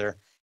 puts another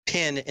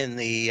pin in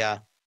the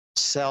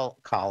sell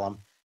column.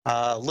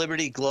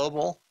 Liberty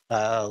Global,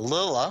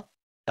 Lila,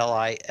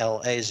 Lila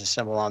is a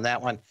symbol on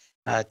that one,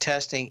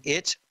 testing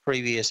its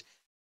previous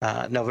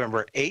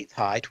November 8th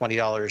high,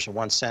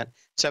 $20.01,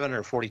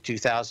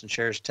 742,000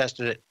 shares.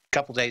 Tested it a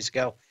couple days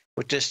ago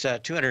with just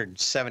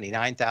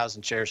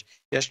 279,000 shares.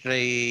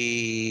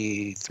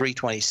 Yesterday,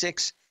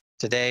 326.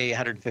 Today,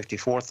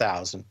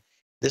 154,000.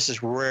 This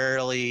is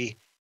really,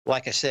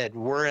 like I said,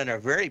 we're in a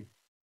very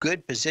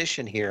good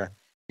position here.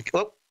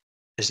 Oh,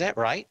 is that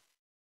right?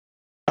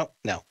 Oh,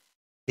 no.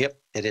 Yep,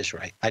 it is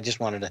right. I just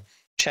wanted to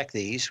check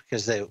these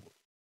because there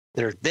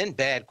have been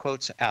bad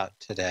quotes out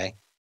today.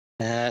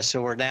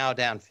 So we're now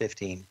down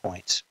 15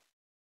 points.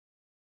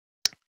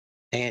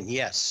 And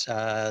yes,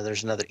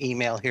 there's another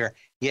email here.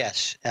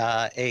 Yes,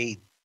 a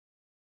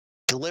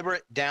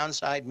deliberate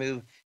downside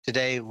move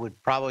today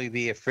would probably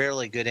be a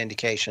fairly good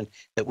indication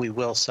that we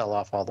will sell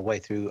off all the way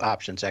through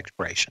options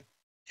expiration.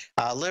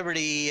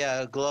 Liberty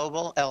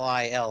Global,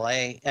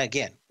 LILA,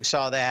 again, we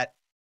saw that.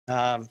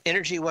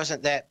 Energy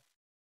wasn't that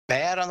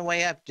bad on the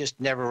way up, just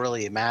never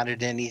really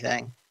amounted to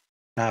anything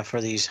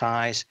for these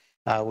highs.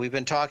 We've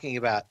been talking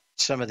about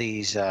some of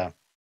these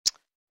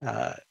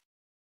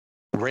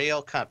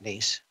rail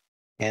companies,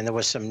 and there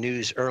was some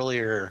news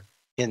earlier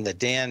in the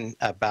den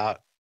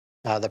about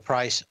the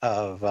price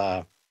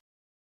of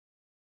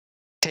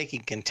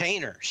taking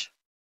containers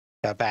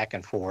back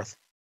and forth.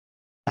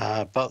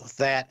 Both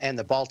that and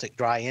the Baltic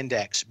Dry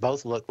Index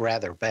both look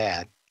rather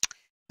bad.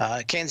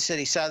 Kansas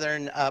City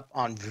Southern up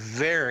on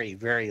very,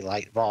 very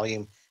light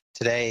volume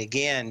today.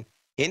 Again,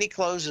 any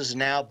closes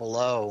now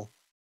below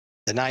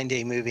the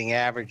 9-day moving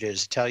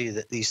averages tell you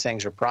that these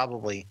things are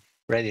probably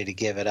ready to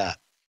give it up.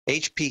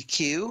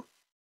 HPQ,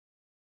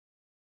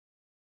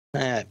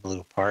 it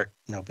blew apart.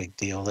 No big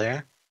deal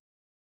there.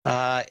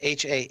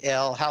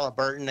 HAL,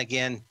 Halliburton,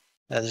 again,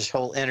 this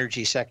whole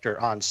energy sector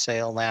on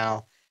sale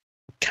now.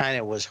 Kind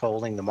of was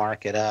holding the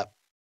market up.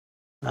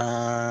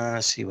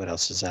 Let's see what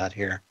else is out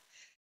here.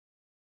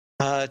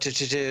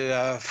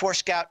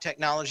 Forescout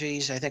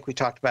Technologies, I think we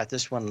talked about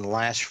this one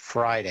last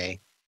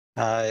Friday.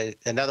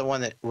 Another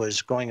one that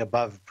was going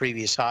above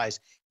previous highs.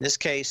 In this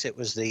case, it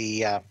was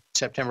the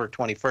September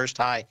 21st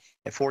high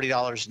at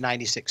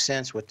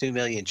 $40.96 with 2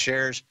 million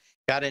shares.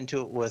 Got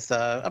into it with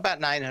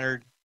about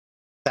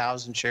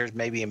 900,000 shares,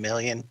 maybe a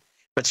million,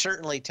 but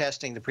certainly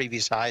testing the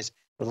previous highs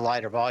with a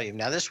lighter volume.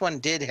 Now, this one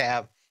did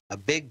have a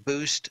big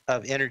boost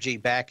of energy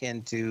back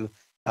into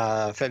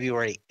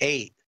February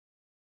 8th.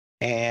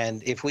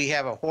 And if we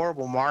have a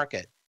horrible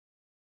market,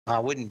 I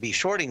wouldn't be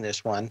shorting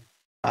this one,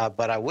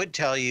 but I would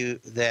tell you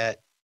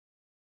that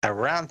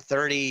around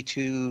 30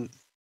 to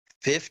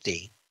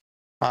 50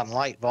 on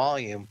light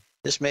volume,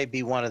 this may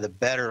be one of the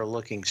better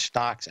looking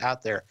stocks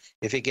out there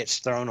if it gets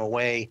thrown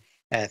away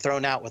and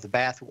thrown out with the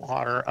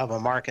bathwater of a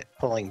market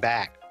pulling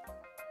back.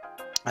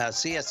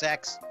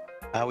 CSX,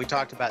 we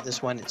talked about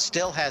this one. It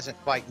still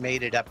hasn't quite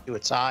made it up to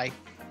its high.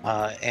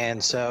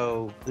 And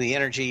so the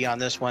energy on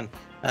this one,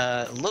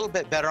 a little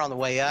bit better on the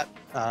way up,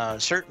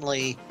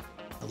 certainly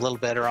a little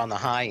better on the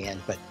high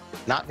end, but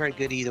not very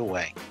good either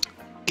way.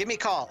 Give me a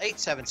call,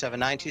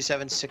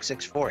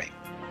 877-927-6648.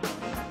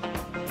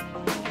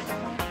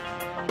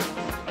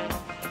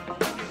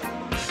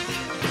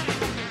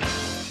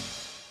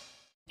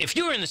 If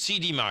you're in the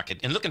CD market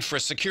and looking for a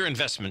secure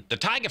investment, the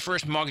Tiger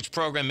First Mortgage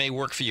Program may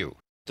work for you.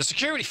 The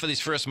security for these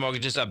first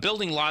mortgages are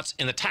building lots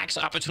in the tax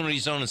opportunity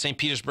zone in St.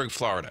 Petersburg,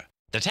 Florida.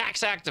 The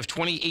Tax Act of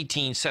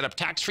 2018 set up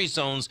tax-free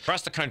zones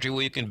across the country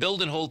where you can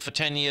build and hold for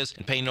 10 years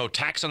and pay no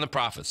tax on the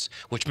profits,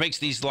 which makes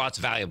these lots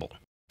valuable.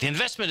 The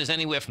investment is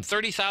anywhere from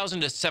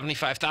 $30,000 to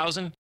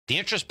 $75,000. The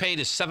interest paid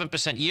is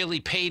 7% yearly,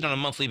 paid on a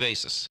monthly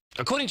basis.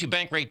 According to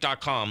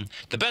Bankrate.com,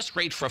 the best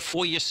rate for a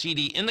 4-year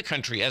CD in the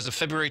country as of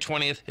February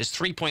 20th is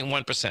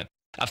 3.1%.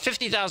 A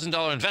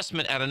 $50,000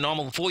 investment at a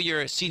normal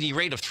 4-year CD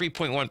rate of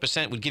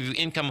 3.1% would give you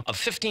income of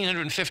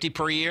 $1,550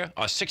 per year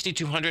or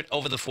 $6,200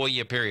 over the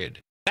 4-year period.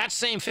 That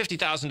same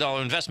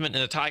 $50,000 investment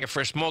in the Tiger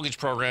First Mortgage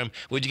Program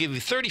would give you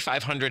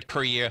 $3,500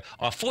 per year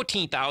or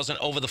 $14,000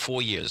 over the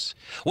 4 years.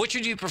 Which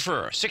would you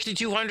prefer,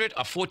 $6,200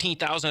 or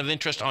 $14,000 of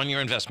interest on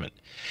your investment?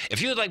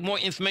 If you would like more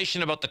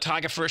information about the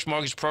Tiger First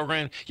Mortgage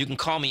Program, you can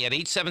call me at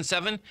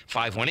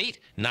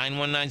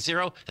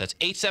 877-518-9190. That's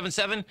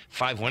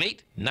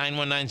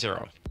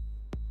 877-518-9190.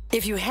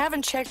 If you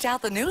haven't checked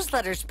out the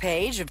newsletters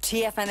page of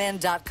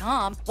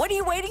TFNN.com, what are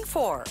you waiting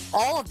for?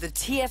 All of the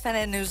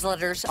TFNN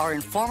newsletters are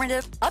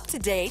informative,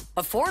 up-to-date,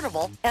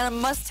 affordable, and a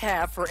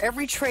must-have for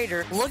every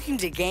trader looking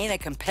to gain a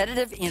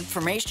competitive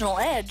informational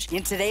edge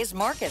in today's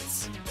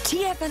markets.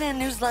 TFNN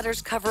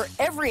newsletters cover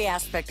every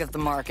aspect of the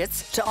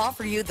markets to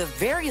offer you the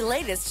very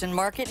latest in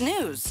market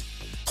news.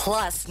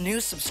 Plus, new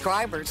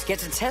subscribers get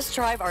to test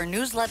drive our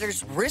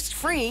newsletters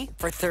risk-free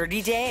for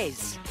 30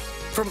 days.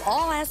 From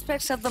all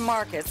aspects of the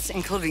markets,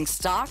 including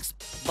stocks,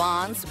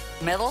 bonds,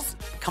 metals,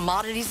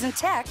 commodities, and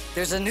tech,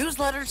 there's a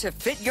newsletter to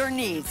fit your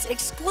needs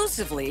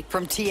exclusively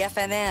from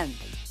TFNN.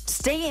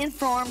 Stay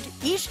informed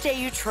each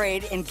day you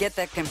trade and get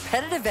that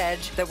competitive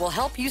edge that will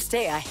help you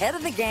stay ahead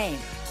of the game.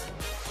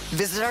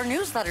 Visit our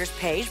newsletters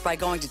page by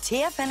going to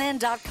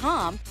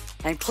TFNN.com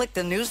and click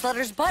the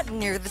newsletters button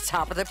near the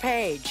top of the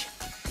page.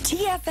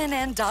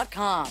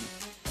 TFNN.com,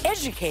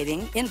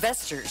 educating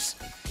investors.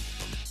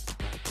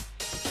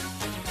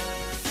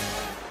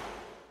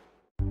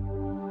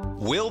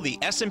 Will the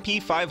S&P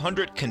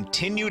 500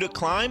 continue to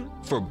climb?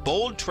 For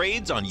bold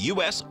trades on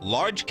U.S.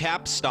 large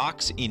cap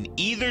stocks in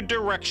either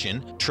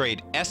direction,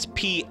 trade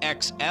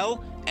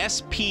SPXL,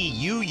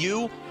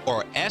 SPUU,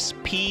 or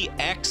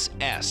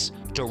SPXS.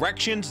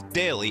 Directions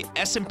Daily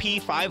S&P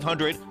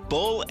 500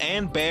 Bull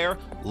and Bear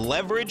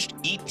Leveraged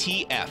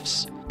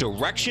ETFs.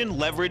 Direction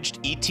Leveraged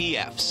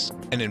ETFs.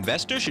 An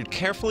investor should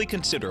carefully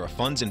consider a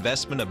fund's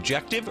investment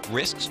objective,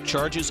 risks,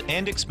 charges,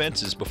 and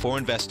expenses before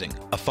investing.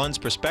 A fund's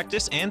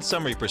prospectus and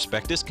summary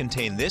prospectus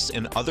contain this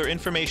and other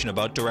information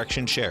about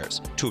Direction shares.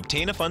 To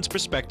obtain a fund's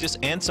prospectus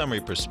and summary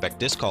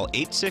prospectus, call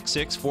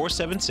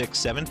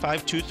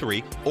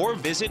 866-476-7523 or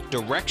visit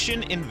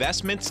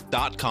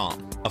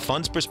directioninvestments.com. A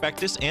fund's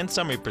prospectus and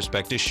summary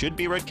prospectus should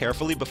be read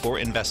carefully before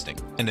investing.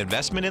 An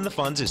investment in the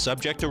funds is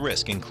subject to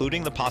risk,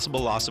 including the possible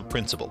loss of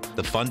principal.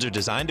 The funds are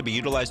designed to be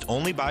utilized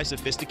only by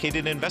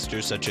sophisticated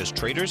investors such as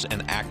traders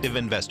and active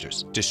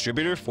investors.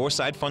 Distributor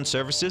Foreside Fund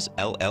Services,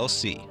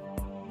 LLC.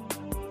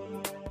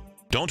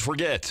 Don't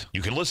forget,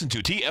 you can listen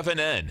to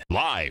TFNN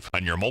live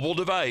on your mobile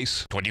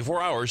device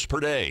 24 hours per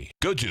day.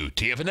 Go to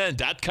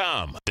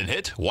TFNN.com, then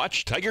hit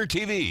Watch Tiger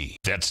TV.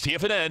 That's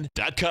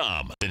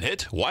TFNN.com, then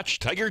hit Watch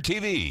Tiger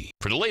TV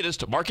for the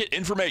latest market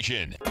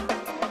information.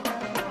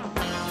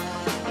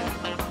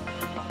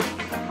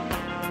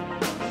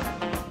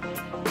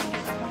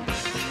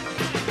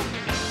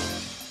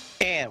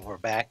 And we're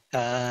back.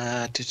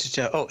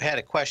 Had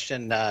a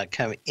question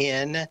come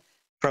in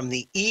from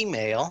the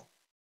email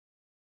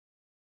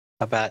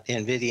about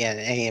NVIDIA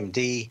and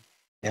AMD,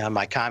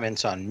 my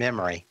comments on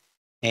memory.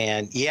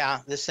 And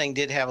yeah, this thing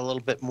did have a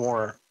little bit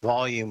more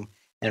volume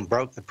and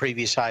broke the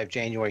previous high of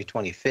January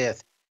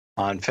 25th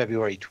on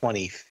February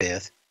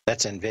 25th.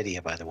 That's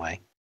NVIDIA, by the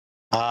way.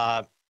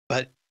 But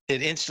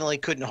it instantly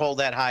couldn't hold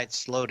that high. It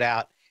slowed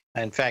out.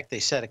 In fact, they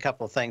said a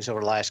couple of things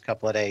over the last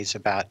couple of days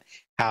about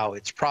how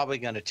it's probably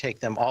going to take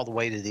them all the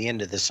way to the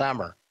end of the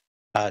summer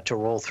to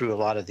roll through a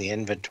lot of the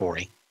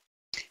inventory.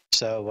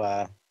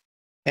 So,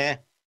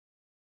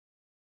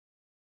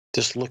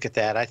 just look at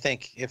that. I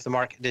think if the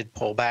market did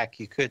pull back,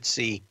 you could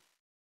see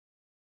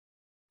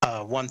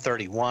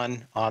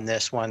 131 on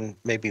this one,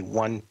 maybe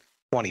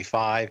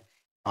 125.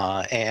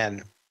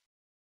 And,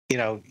 you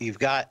know, you've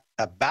got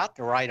about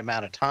the right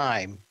amount of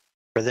time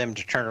for them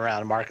to turn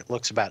around. The market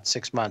looks about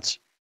 6 months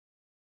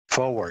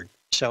forward.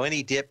 So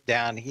any dip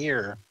down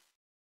here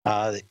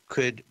that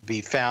could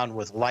be found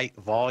with light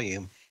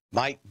volume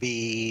might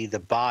be the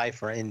buy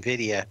for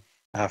NVIDIA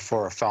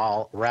for a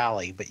fall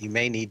rally, but you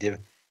may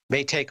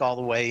take all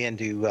the way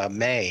into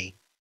May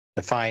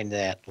to find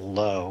that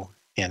low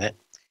in it.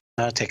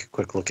 I'll take a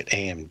quick look at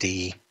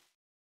AMD.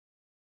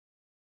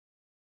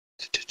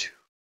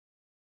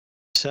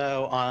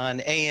 So on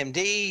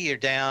AMD, you're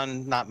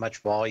down not much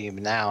volume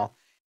now,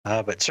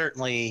 but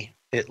certainly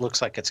it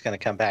looks like it's going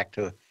to come back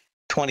to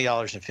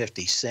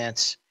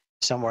 $20.50,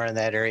 somewhere in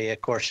that area.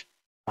 Of course,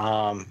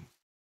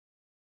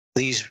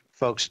 these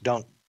folks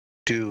don't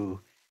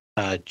do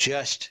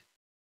just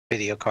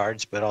video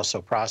cards, but also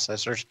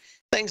processors.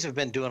 Things have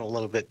been doing a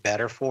little bit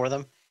better for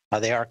them.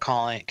 They are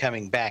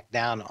coming back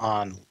down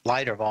on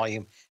lighter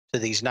volume to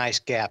these nice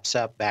gaps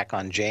up back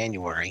on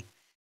January.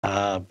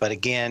 But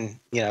again,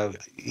 you know,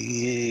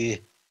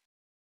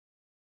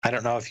 I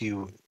don't know if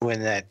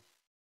when that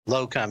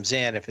low comes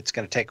in, if it's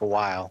going to take a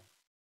while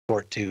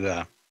for it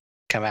to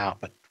come out.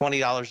 But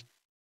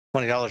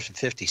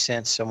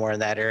 $20.50, somewhere in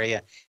that area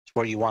is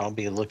where you want to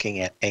be looking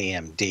at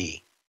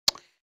AMD.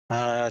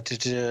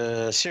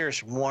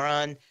 Cirrus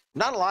One.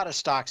 Not a lot of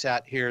stocks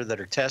out here that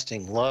are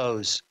testing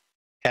lows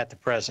at the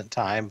present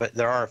time, but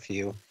there are a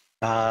few.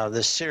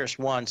 The Cirrus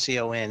One,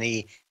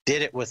 CONE,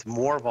 did it with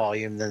more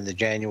volume than the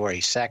January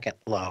 2nd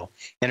low.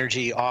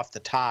 Energy off the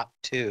top,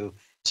 too.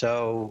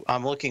 So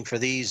I'm looking for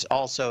these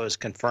also as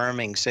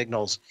confirming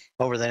signals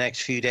over the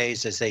next few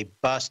days as they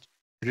bust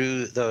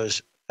through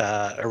those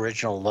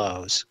original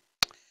lows.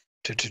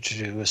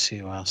 Let's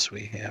see what else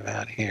we have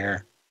out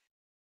here.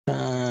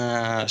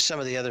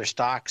 Some of the other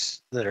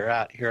stocks that are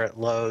out here at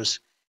lows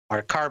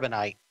are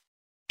Carbonite.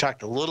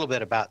 Talked a little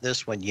bit about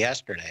this one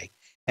yesterday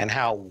and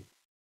how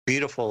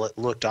beautiful it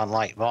looked on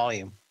light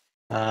volume.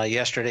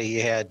 Yesterday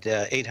you had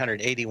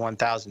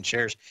 881,000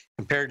 shares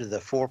compared to the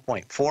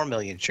 4.4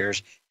 million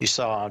shares you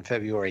saw on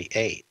February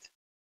 8th.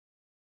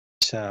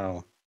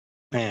 So,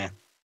 you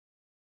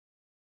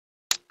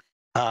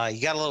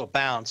got a little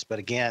bounce, but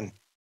again,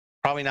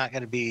 probably not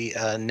going to be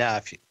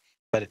enough.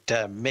 But it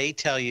may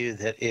tell you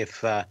that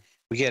if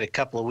we get a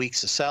couple of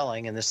weeks of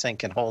selling and this thing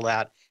can hold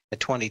out at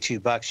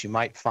 $22, you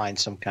might find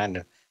some kind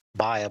of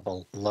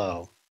buyable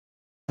low.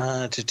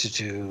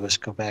 Let's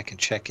go back and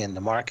check in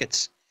the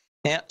markets.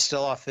 Yeah,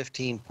 still off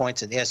 15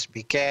 points in the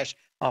S&P cash,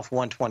 off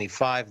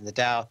 125 in the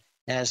Dow.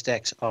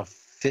 Nasdaq's off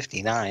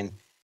 59.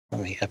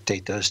 Let me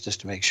update those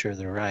just to make sure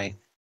they're right.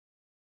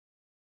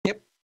 Yep,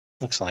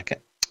 looks like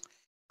it.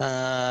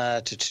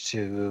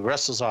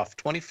 Russell's off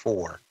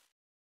 24.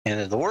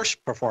 And the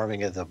worst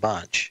performing of the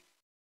bunch,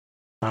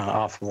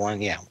 off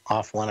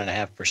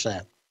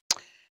 1.5%.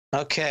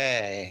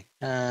 Okay.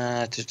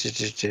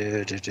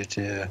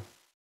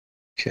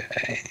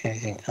 Okay,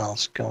 anything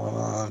else going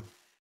on?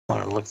 I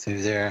want to look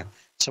through there.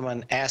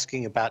 Someone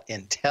asking about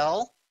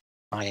Intel,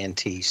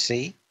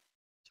 INTC.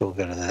 So we'll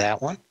go to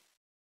that one.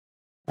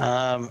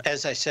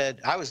 As I said,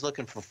 I was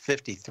looking for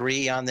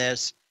 53 on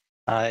this.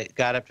 It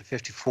got up to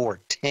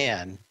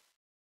 54.10.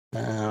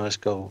 Let's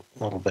go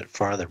a little bit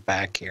farther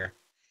back here,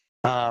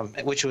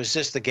 which was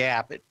just the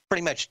gap. It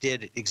pretty much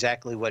did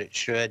exactly what it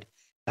should.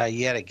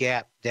 You had a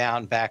gap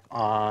down back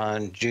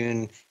on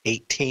June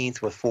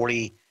 18th with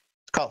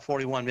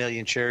 41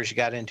 million shares. You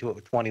got into it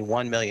with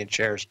 21 million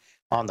shares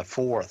on the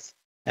 4th,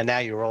 and now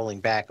you're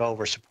rolling back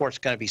over. Support's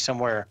going to be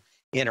somewhere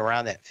in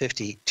around that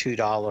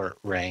 $52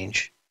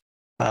 range.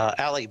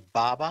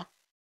 Alibaba,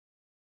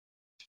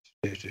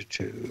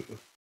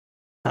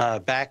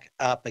 back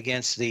up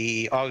against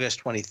the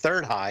August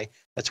 23rd high.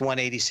 That's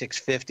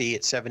 186.50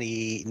 at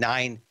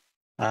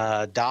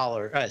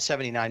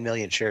 $79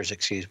 million shares,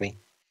 excuse me.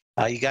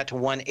 You got to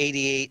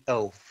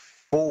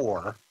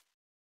 188.04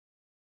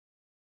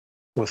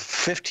 with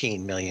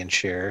 15 million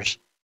shares,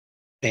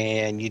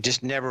 and you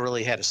just never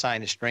really had a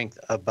sign of strength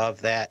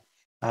above that.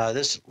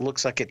 This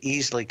looks like it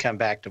easily come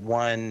back to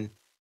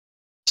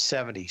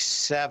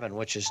 177,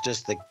 which is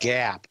just the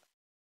gap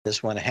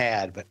this one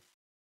had. But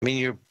I mean,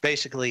 you're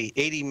basically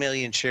 80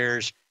 million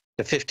shares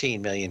to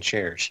 15 million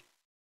shares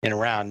in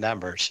round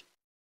numbers.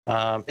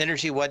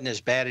 Energy wasn't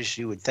as bad as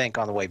you would think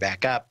on the way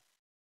back up,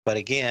 but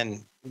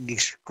again,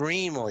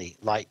 extremely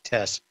light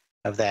test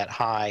of that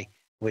high,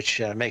 which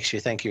makes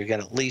you think you're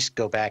going to at least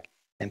go back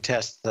and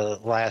test the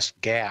last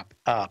gap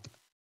up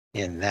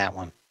in that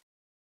one.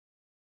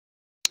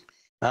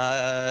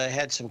 I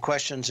had some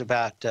questions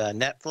about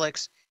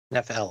Netflix,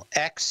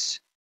 NFLX,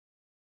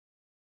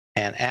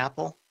 and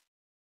Apple.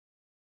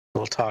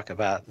 We'll talk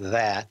about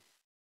that.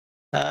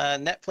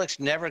 Netflix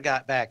never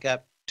got back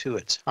up to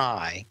its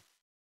high.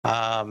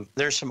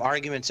 There's some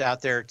arguments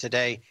out there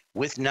today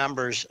with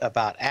numbers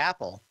about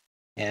Apple,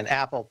 and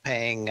Apple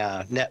paying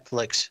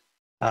Netflix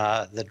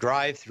the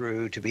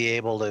drive-through to be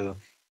able to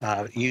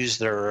use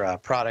their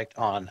product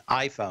on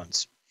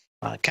iPhones.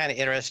 Kind of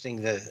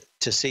interesting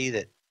to see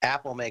that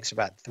Apple makes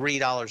about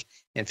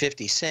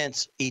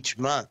 $3.50 each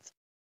month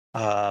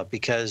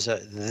because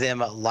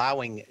them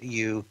allowing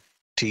you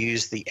to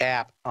use the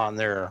app on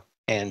their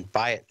and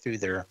buy it through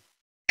their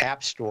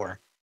app store.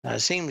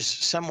 Seems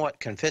somewhat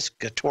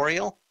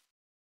confiscatorial,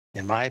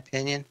 in my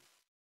opinion.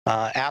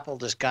 Apple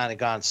just kind of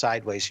gone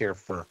sideways here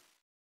for,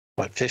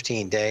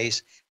 15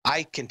 days.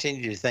 I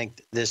continue to think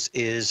that this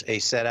is a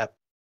setup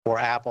for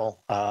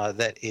Apple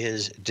that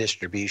is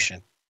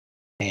distribution.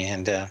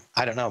 And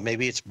I don't know,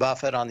 maybe it's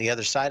Buffett on the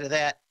other side of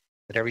that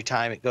every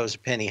time it goes a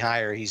penny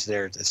higher, he's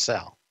there to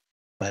sell.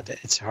 But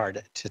it's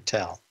hard to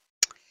tell.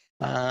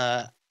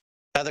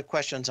 Other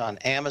questions on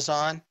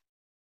Amazon.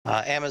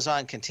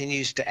 Amazon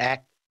continues to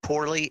act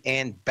poorly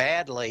and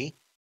badly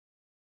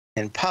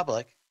in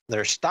public.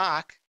 Their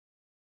stock,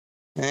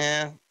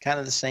 kind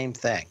of the same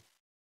thing.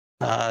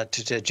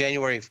 To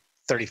January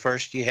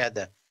 31st, you had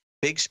the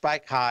big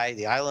spike high,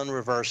 the island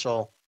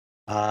reversal,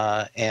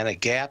 and a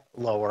gap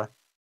lower.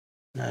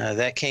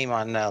 That came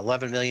on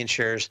 11 million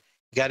shares.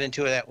 Got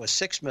into that with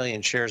 6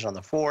 million shares on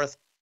the 4th.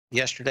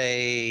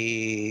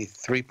 Yesterday,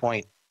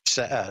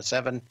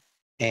 3.7,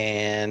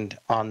 and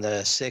on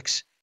the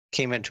 6th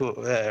came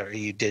into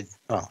you did,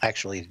 well,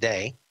 actually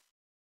today,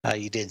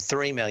 you did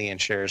 3 million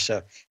shares.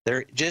 So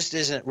there just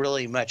isn't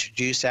really much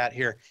juice out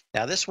here.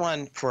 Now, this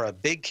one for a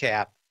big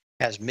cap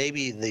has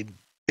maybe the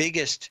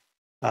biggest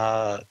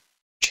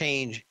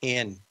change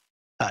in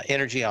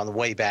energy on the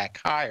way back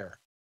higher.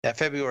 That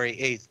February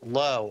 8th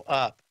low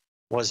up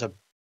was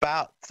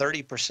about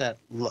 30%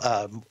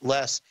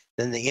 less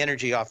than the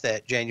energy off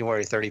that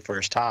January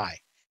 31st high.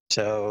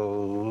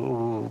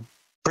 So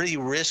pretty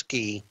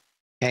risky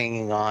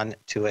hanging on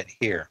to it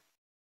here.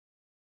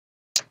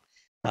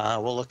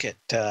 We'll look at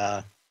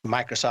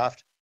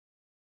Microsoft.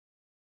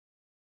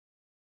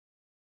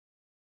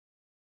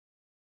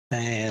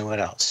 And what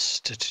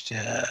else?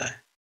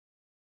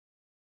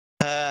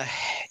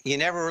 You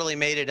never really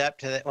made it up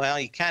to that. Well,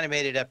 you kind of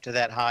made it up to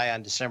that high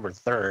on December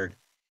 3rd.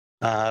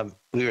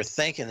 We were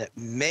thinking that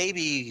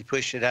maybe you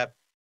push it up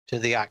to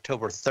the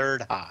October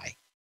 3rd high.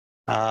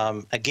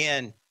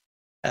 Again,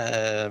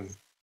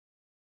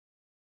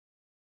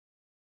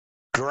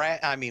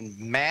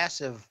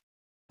 massive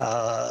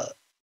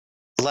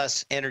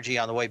less energy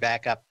on the way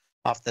back up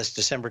off this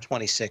December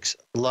 26th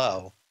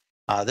low.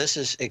 This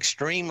is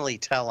extremely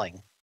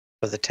telling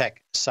for the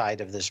tech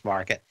side of this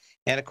market.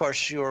 And of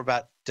course, you were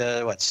about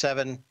about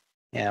 7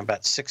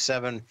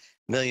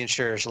 million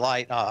shares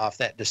light off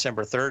that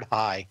December 3rd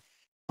high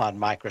on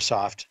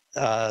Microsoft.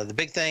 The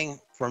big thing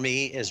for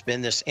me has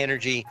been this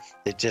energy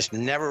that just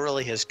never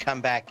really has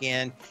come back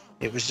in.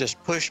 It was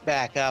just pushed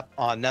back up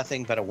on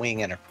nothing but a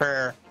wing and a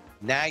prayer.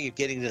 Now you're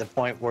getting to the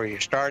point where you're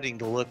starting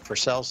to look for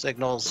sell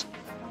signals,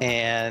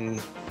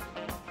 and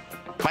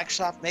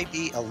Microsoft may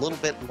be a little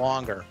bit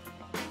longer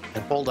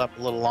and hold up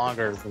a little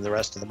longer than the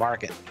rest of the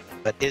market,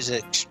 but is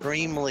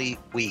extremely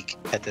weak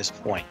at this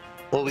point.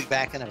 We'll be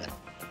back in a minute.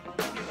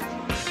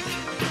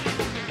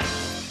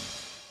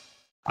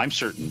 I'm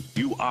certain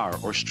you are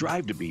or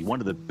strive to be one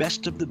of the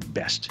best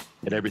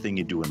at everything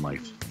you do in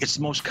life. It's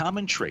the most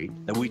common trait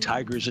that we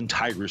tigers and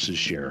tigresses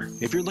share.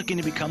 If you're looking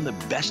to become the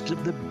best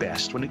of the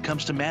best when it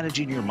comes to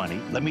managing your money,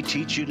 let me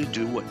teach you to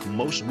do what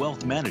most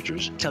wealth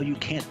managers tell you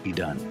can't be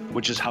done,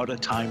 which is how to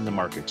time the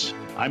markets.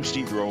 I'm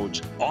Steve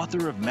Rhodes,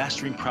 author of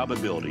Mastering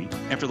Probability,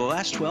 and for the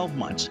last 12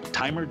 months,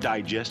 Timer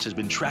Digest has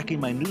been tracking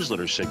my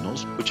newsletter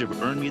signals, which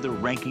have earned me the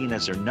ranking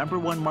as their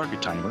 #1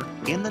 market timer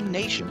in the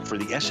nation for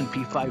the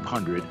S&P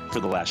 500 for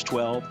the last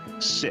 12,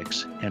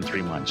 6, and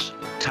 3 months.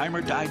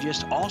 Timer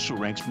Digest also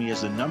ranks me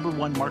as the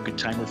 #1 market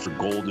timer for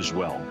gold as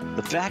well.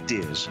 The fact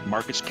is,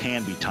 markets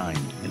can be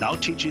timed, and I'll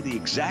teach you the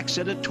exact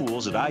set of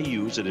tools that I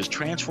use that has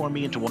transformed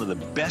me into one of the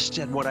best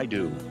at what I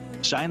do.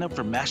 Sign up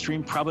for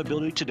Mastering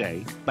Probability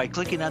today by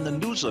clicking on the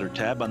newsletter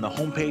tab on the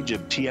homepage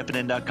of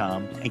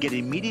TFNN.com and get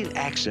immediate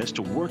access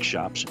to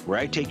workshops where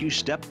I take you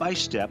step by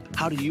step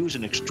how to use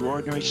an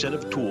extraordinary set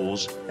of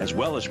tools as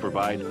well as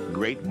provide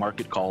great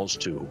market calls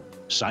too.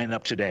 Sign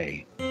up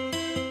today.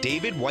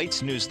 David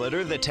White's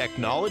newsletter, The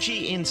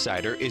Technology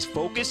Insider, is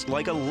focused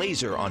like a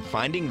laser on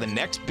finding the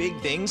next big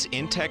things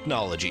in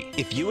technology.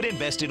 If you had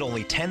invested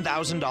only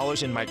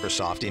 $10,000 in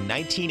Microsoft in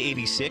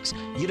 1986,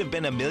 you'd have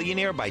been a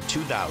millionaire by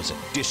 2000.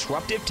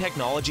 Disruptive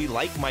technology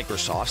like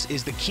Microsoft's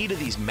is the key to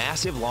these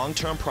massive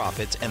long-term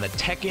profits, and the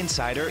Tech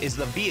Insider is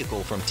the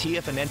vehicle from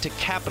TFNN to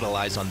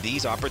capitalize on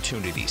these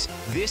opportunities.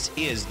 This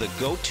is the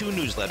go-to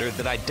newsletter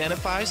that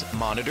identifies,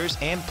 monitors,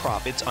 and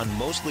profits on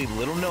mostly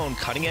little-known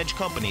cutting-edge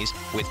companies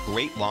with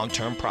great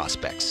long-term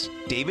prospects.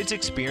 David's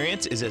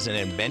experience is as an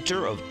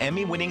inventor of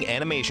Emmy-winning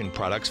animation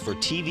products for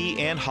TV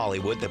and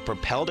Hollywood that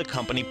propelled a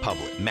company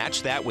public.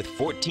 Match that with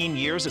 14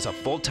 years as a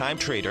full-time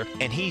trader,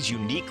 and he's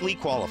uniquely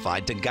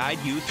qualified to guide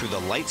you through the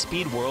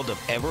light-speed world of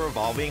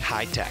ever-evolving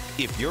high-tech.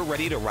 If you're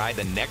ready to ride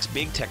the next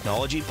big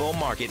technology bull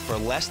market for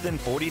less than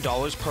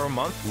 $40 per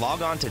month,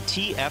 log on to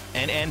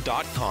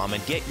TFNN.com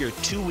and get your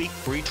 2-week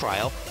free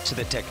trial to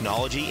the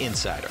Technology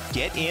Insider.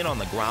 Get in on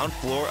the ground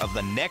floor of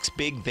the next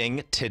big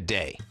thing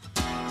today.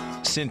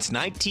 Since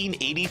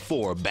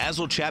 1984,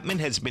 Basil Chapman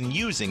has been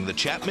using the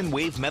Chapman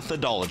Wave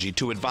methodology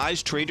to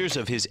advise traders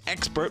of his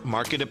expert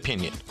market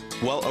opinion.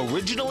 While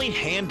originally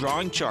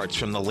hand-drawing charts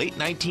from the late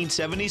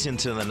 1970s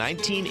into the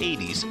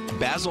 1980s,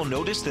 Basil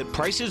noticed that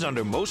prices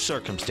under most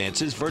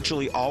circumstances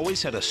virtually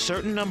always had a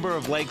certain number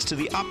of legs to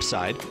the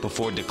upside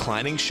before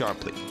declining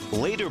sharply.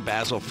 Later,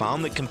 Basil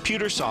found that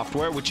computer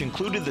software, which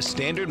included the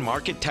standard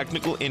market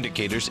technical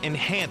indicators,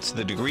 enhanced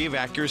the degree of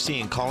accuracy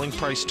in calling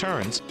price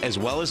turns, as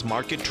well as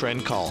market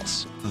trend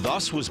calls.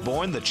 Thus was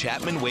born the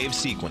Chapman Wave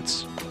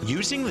sequence.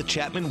 Using the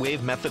Chapman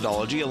Wave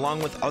methodology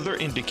along with other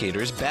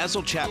indicators,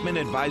 Basil Chapman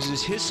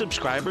advises his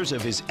subscribers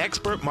of his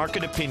expert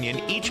market opinion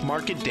each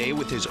market day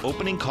with his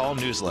opening call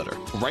newsletter.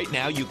 Right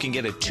now, you can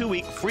get a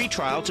 2-week free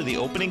trial to the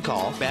opening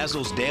call,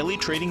 Basil's daily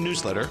trading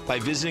newsletter, by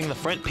visiting the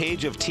front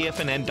page of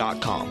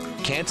TFNN.com.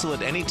 Cancel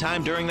at any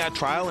time during that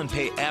trial and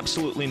pay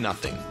absolutely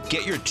nothing.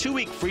 Get your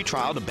 2-week free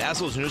trial to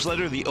Basil's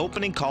newsletter, The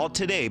Opening Call,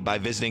 today by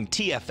visiting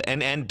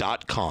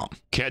TFNN.com.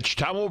 Catch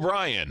Tom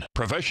O'Brien,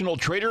 professional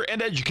trader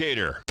and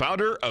educator,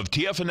 founder of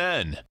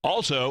TFNN.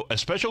 Also, a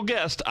special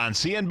guest on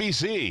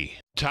CNBC.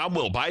 Tom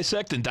will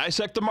bisect and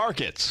dissect the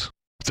markets.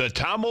 The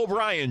Tom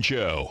O'Brien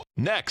Show,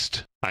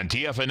 next on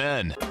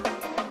TFNN.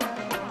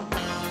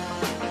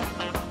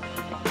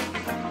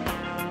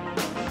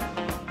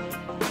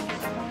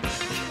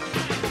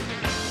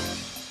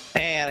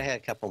 And I had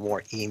a couple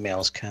more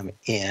emails come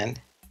in.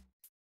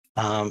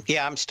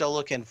 Yeah, I'm still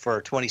looking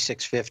for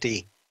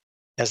 2650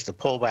 as the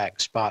pullback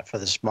spot for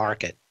this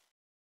market.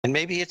 And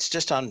maybe it's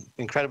just on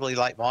incredibly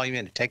light volume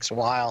and it takes a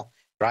while,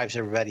 drives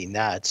everybody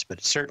nuts, but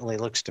it certainly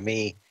looks to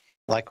me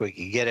like we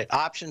could get it.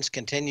 Options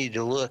continue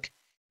to look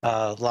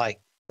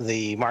like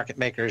the market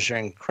makers are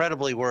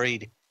incredibly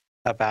worried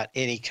about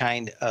any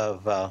kind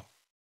of,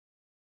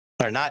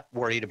 or not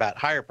worried about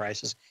higher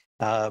prices,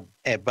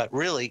 but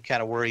really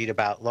kind of worried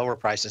about lower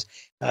prices.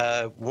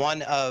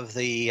 One of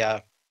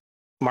the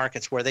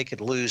markets where they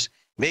could lose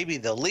maybe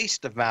the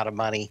least amount of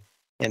money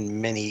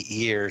in many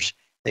years,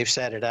 they've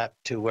set it up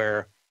to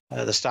where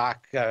the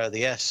stock,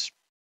 the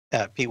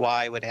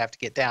SPY would have to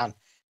get down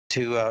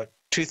to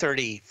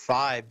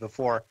 235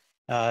 before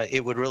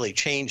it would really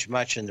change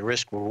much in the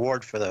risk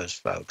reward for those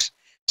folks.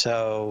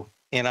 So,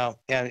 you know,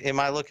 am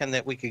I looking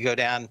that we could go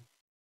down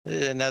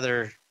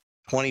another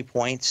 20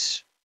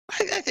 points?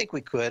 I think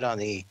we could on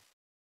the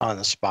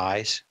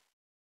SPYs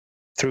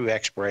through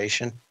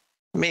expiration.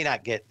 May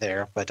not get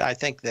there, but I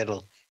think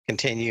that'll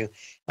continue.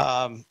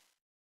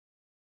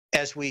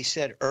 As we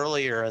said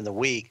earlier in the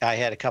week, I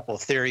had a couple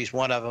of theories.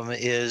 One of them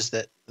is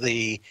that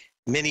the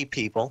many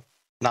people,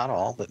 not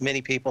all, but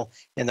many people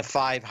in the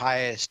 5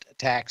 highest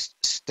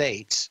taxed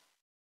states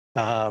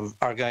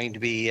are going to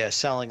be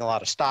selling a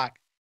lot of stock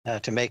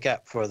to make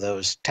up for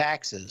those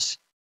taxes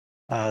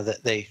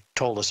that they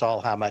told us all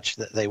how much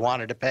that they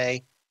wanted to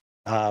pay.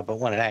 But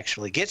when it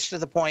actually gets to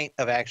the point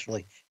of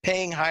actually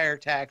paying higher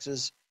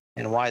taxes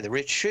and why the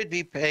rich should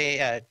be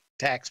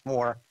taxed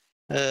more,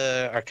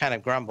 are kind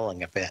of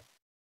grumbling a bit.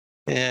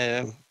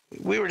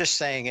 we were just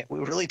saying it. We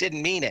really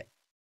didn't mean it.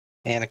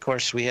 And, of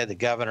course, we had the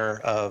governor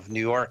of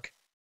New York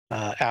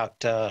out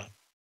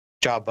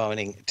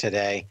jawboning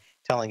today,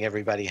 telling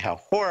everybody how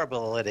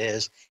horrible it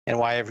is and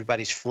why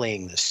everybody's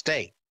fleeing the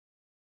state.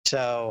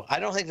 So I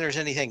don't think there's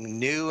anything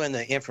new in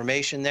the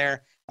information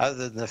there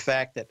other than the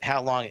fact that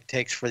how long it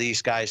takes for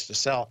these guys to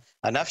sell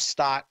enough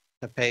stock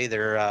to pay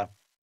their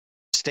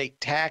state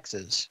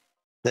taxes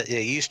that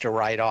they used to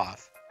write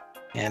off.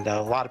 And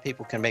a lot of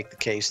people can make the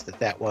case that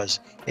that was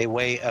a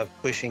way of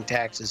pushing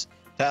taxes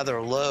to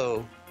other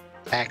low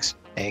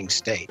tax-paying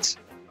states.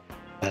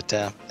 But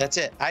that's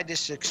it. I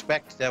just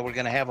expect that we're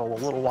going to have a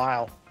little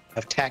while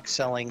of tax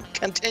selling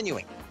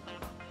continuing.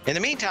 In the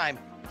meantime,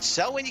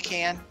 sell when you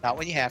can, not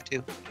when you have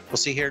to. We'll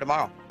see you here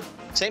tomorrow.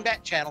 Same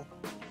bat channel,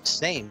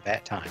 same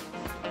bat time.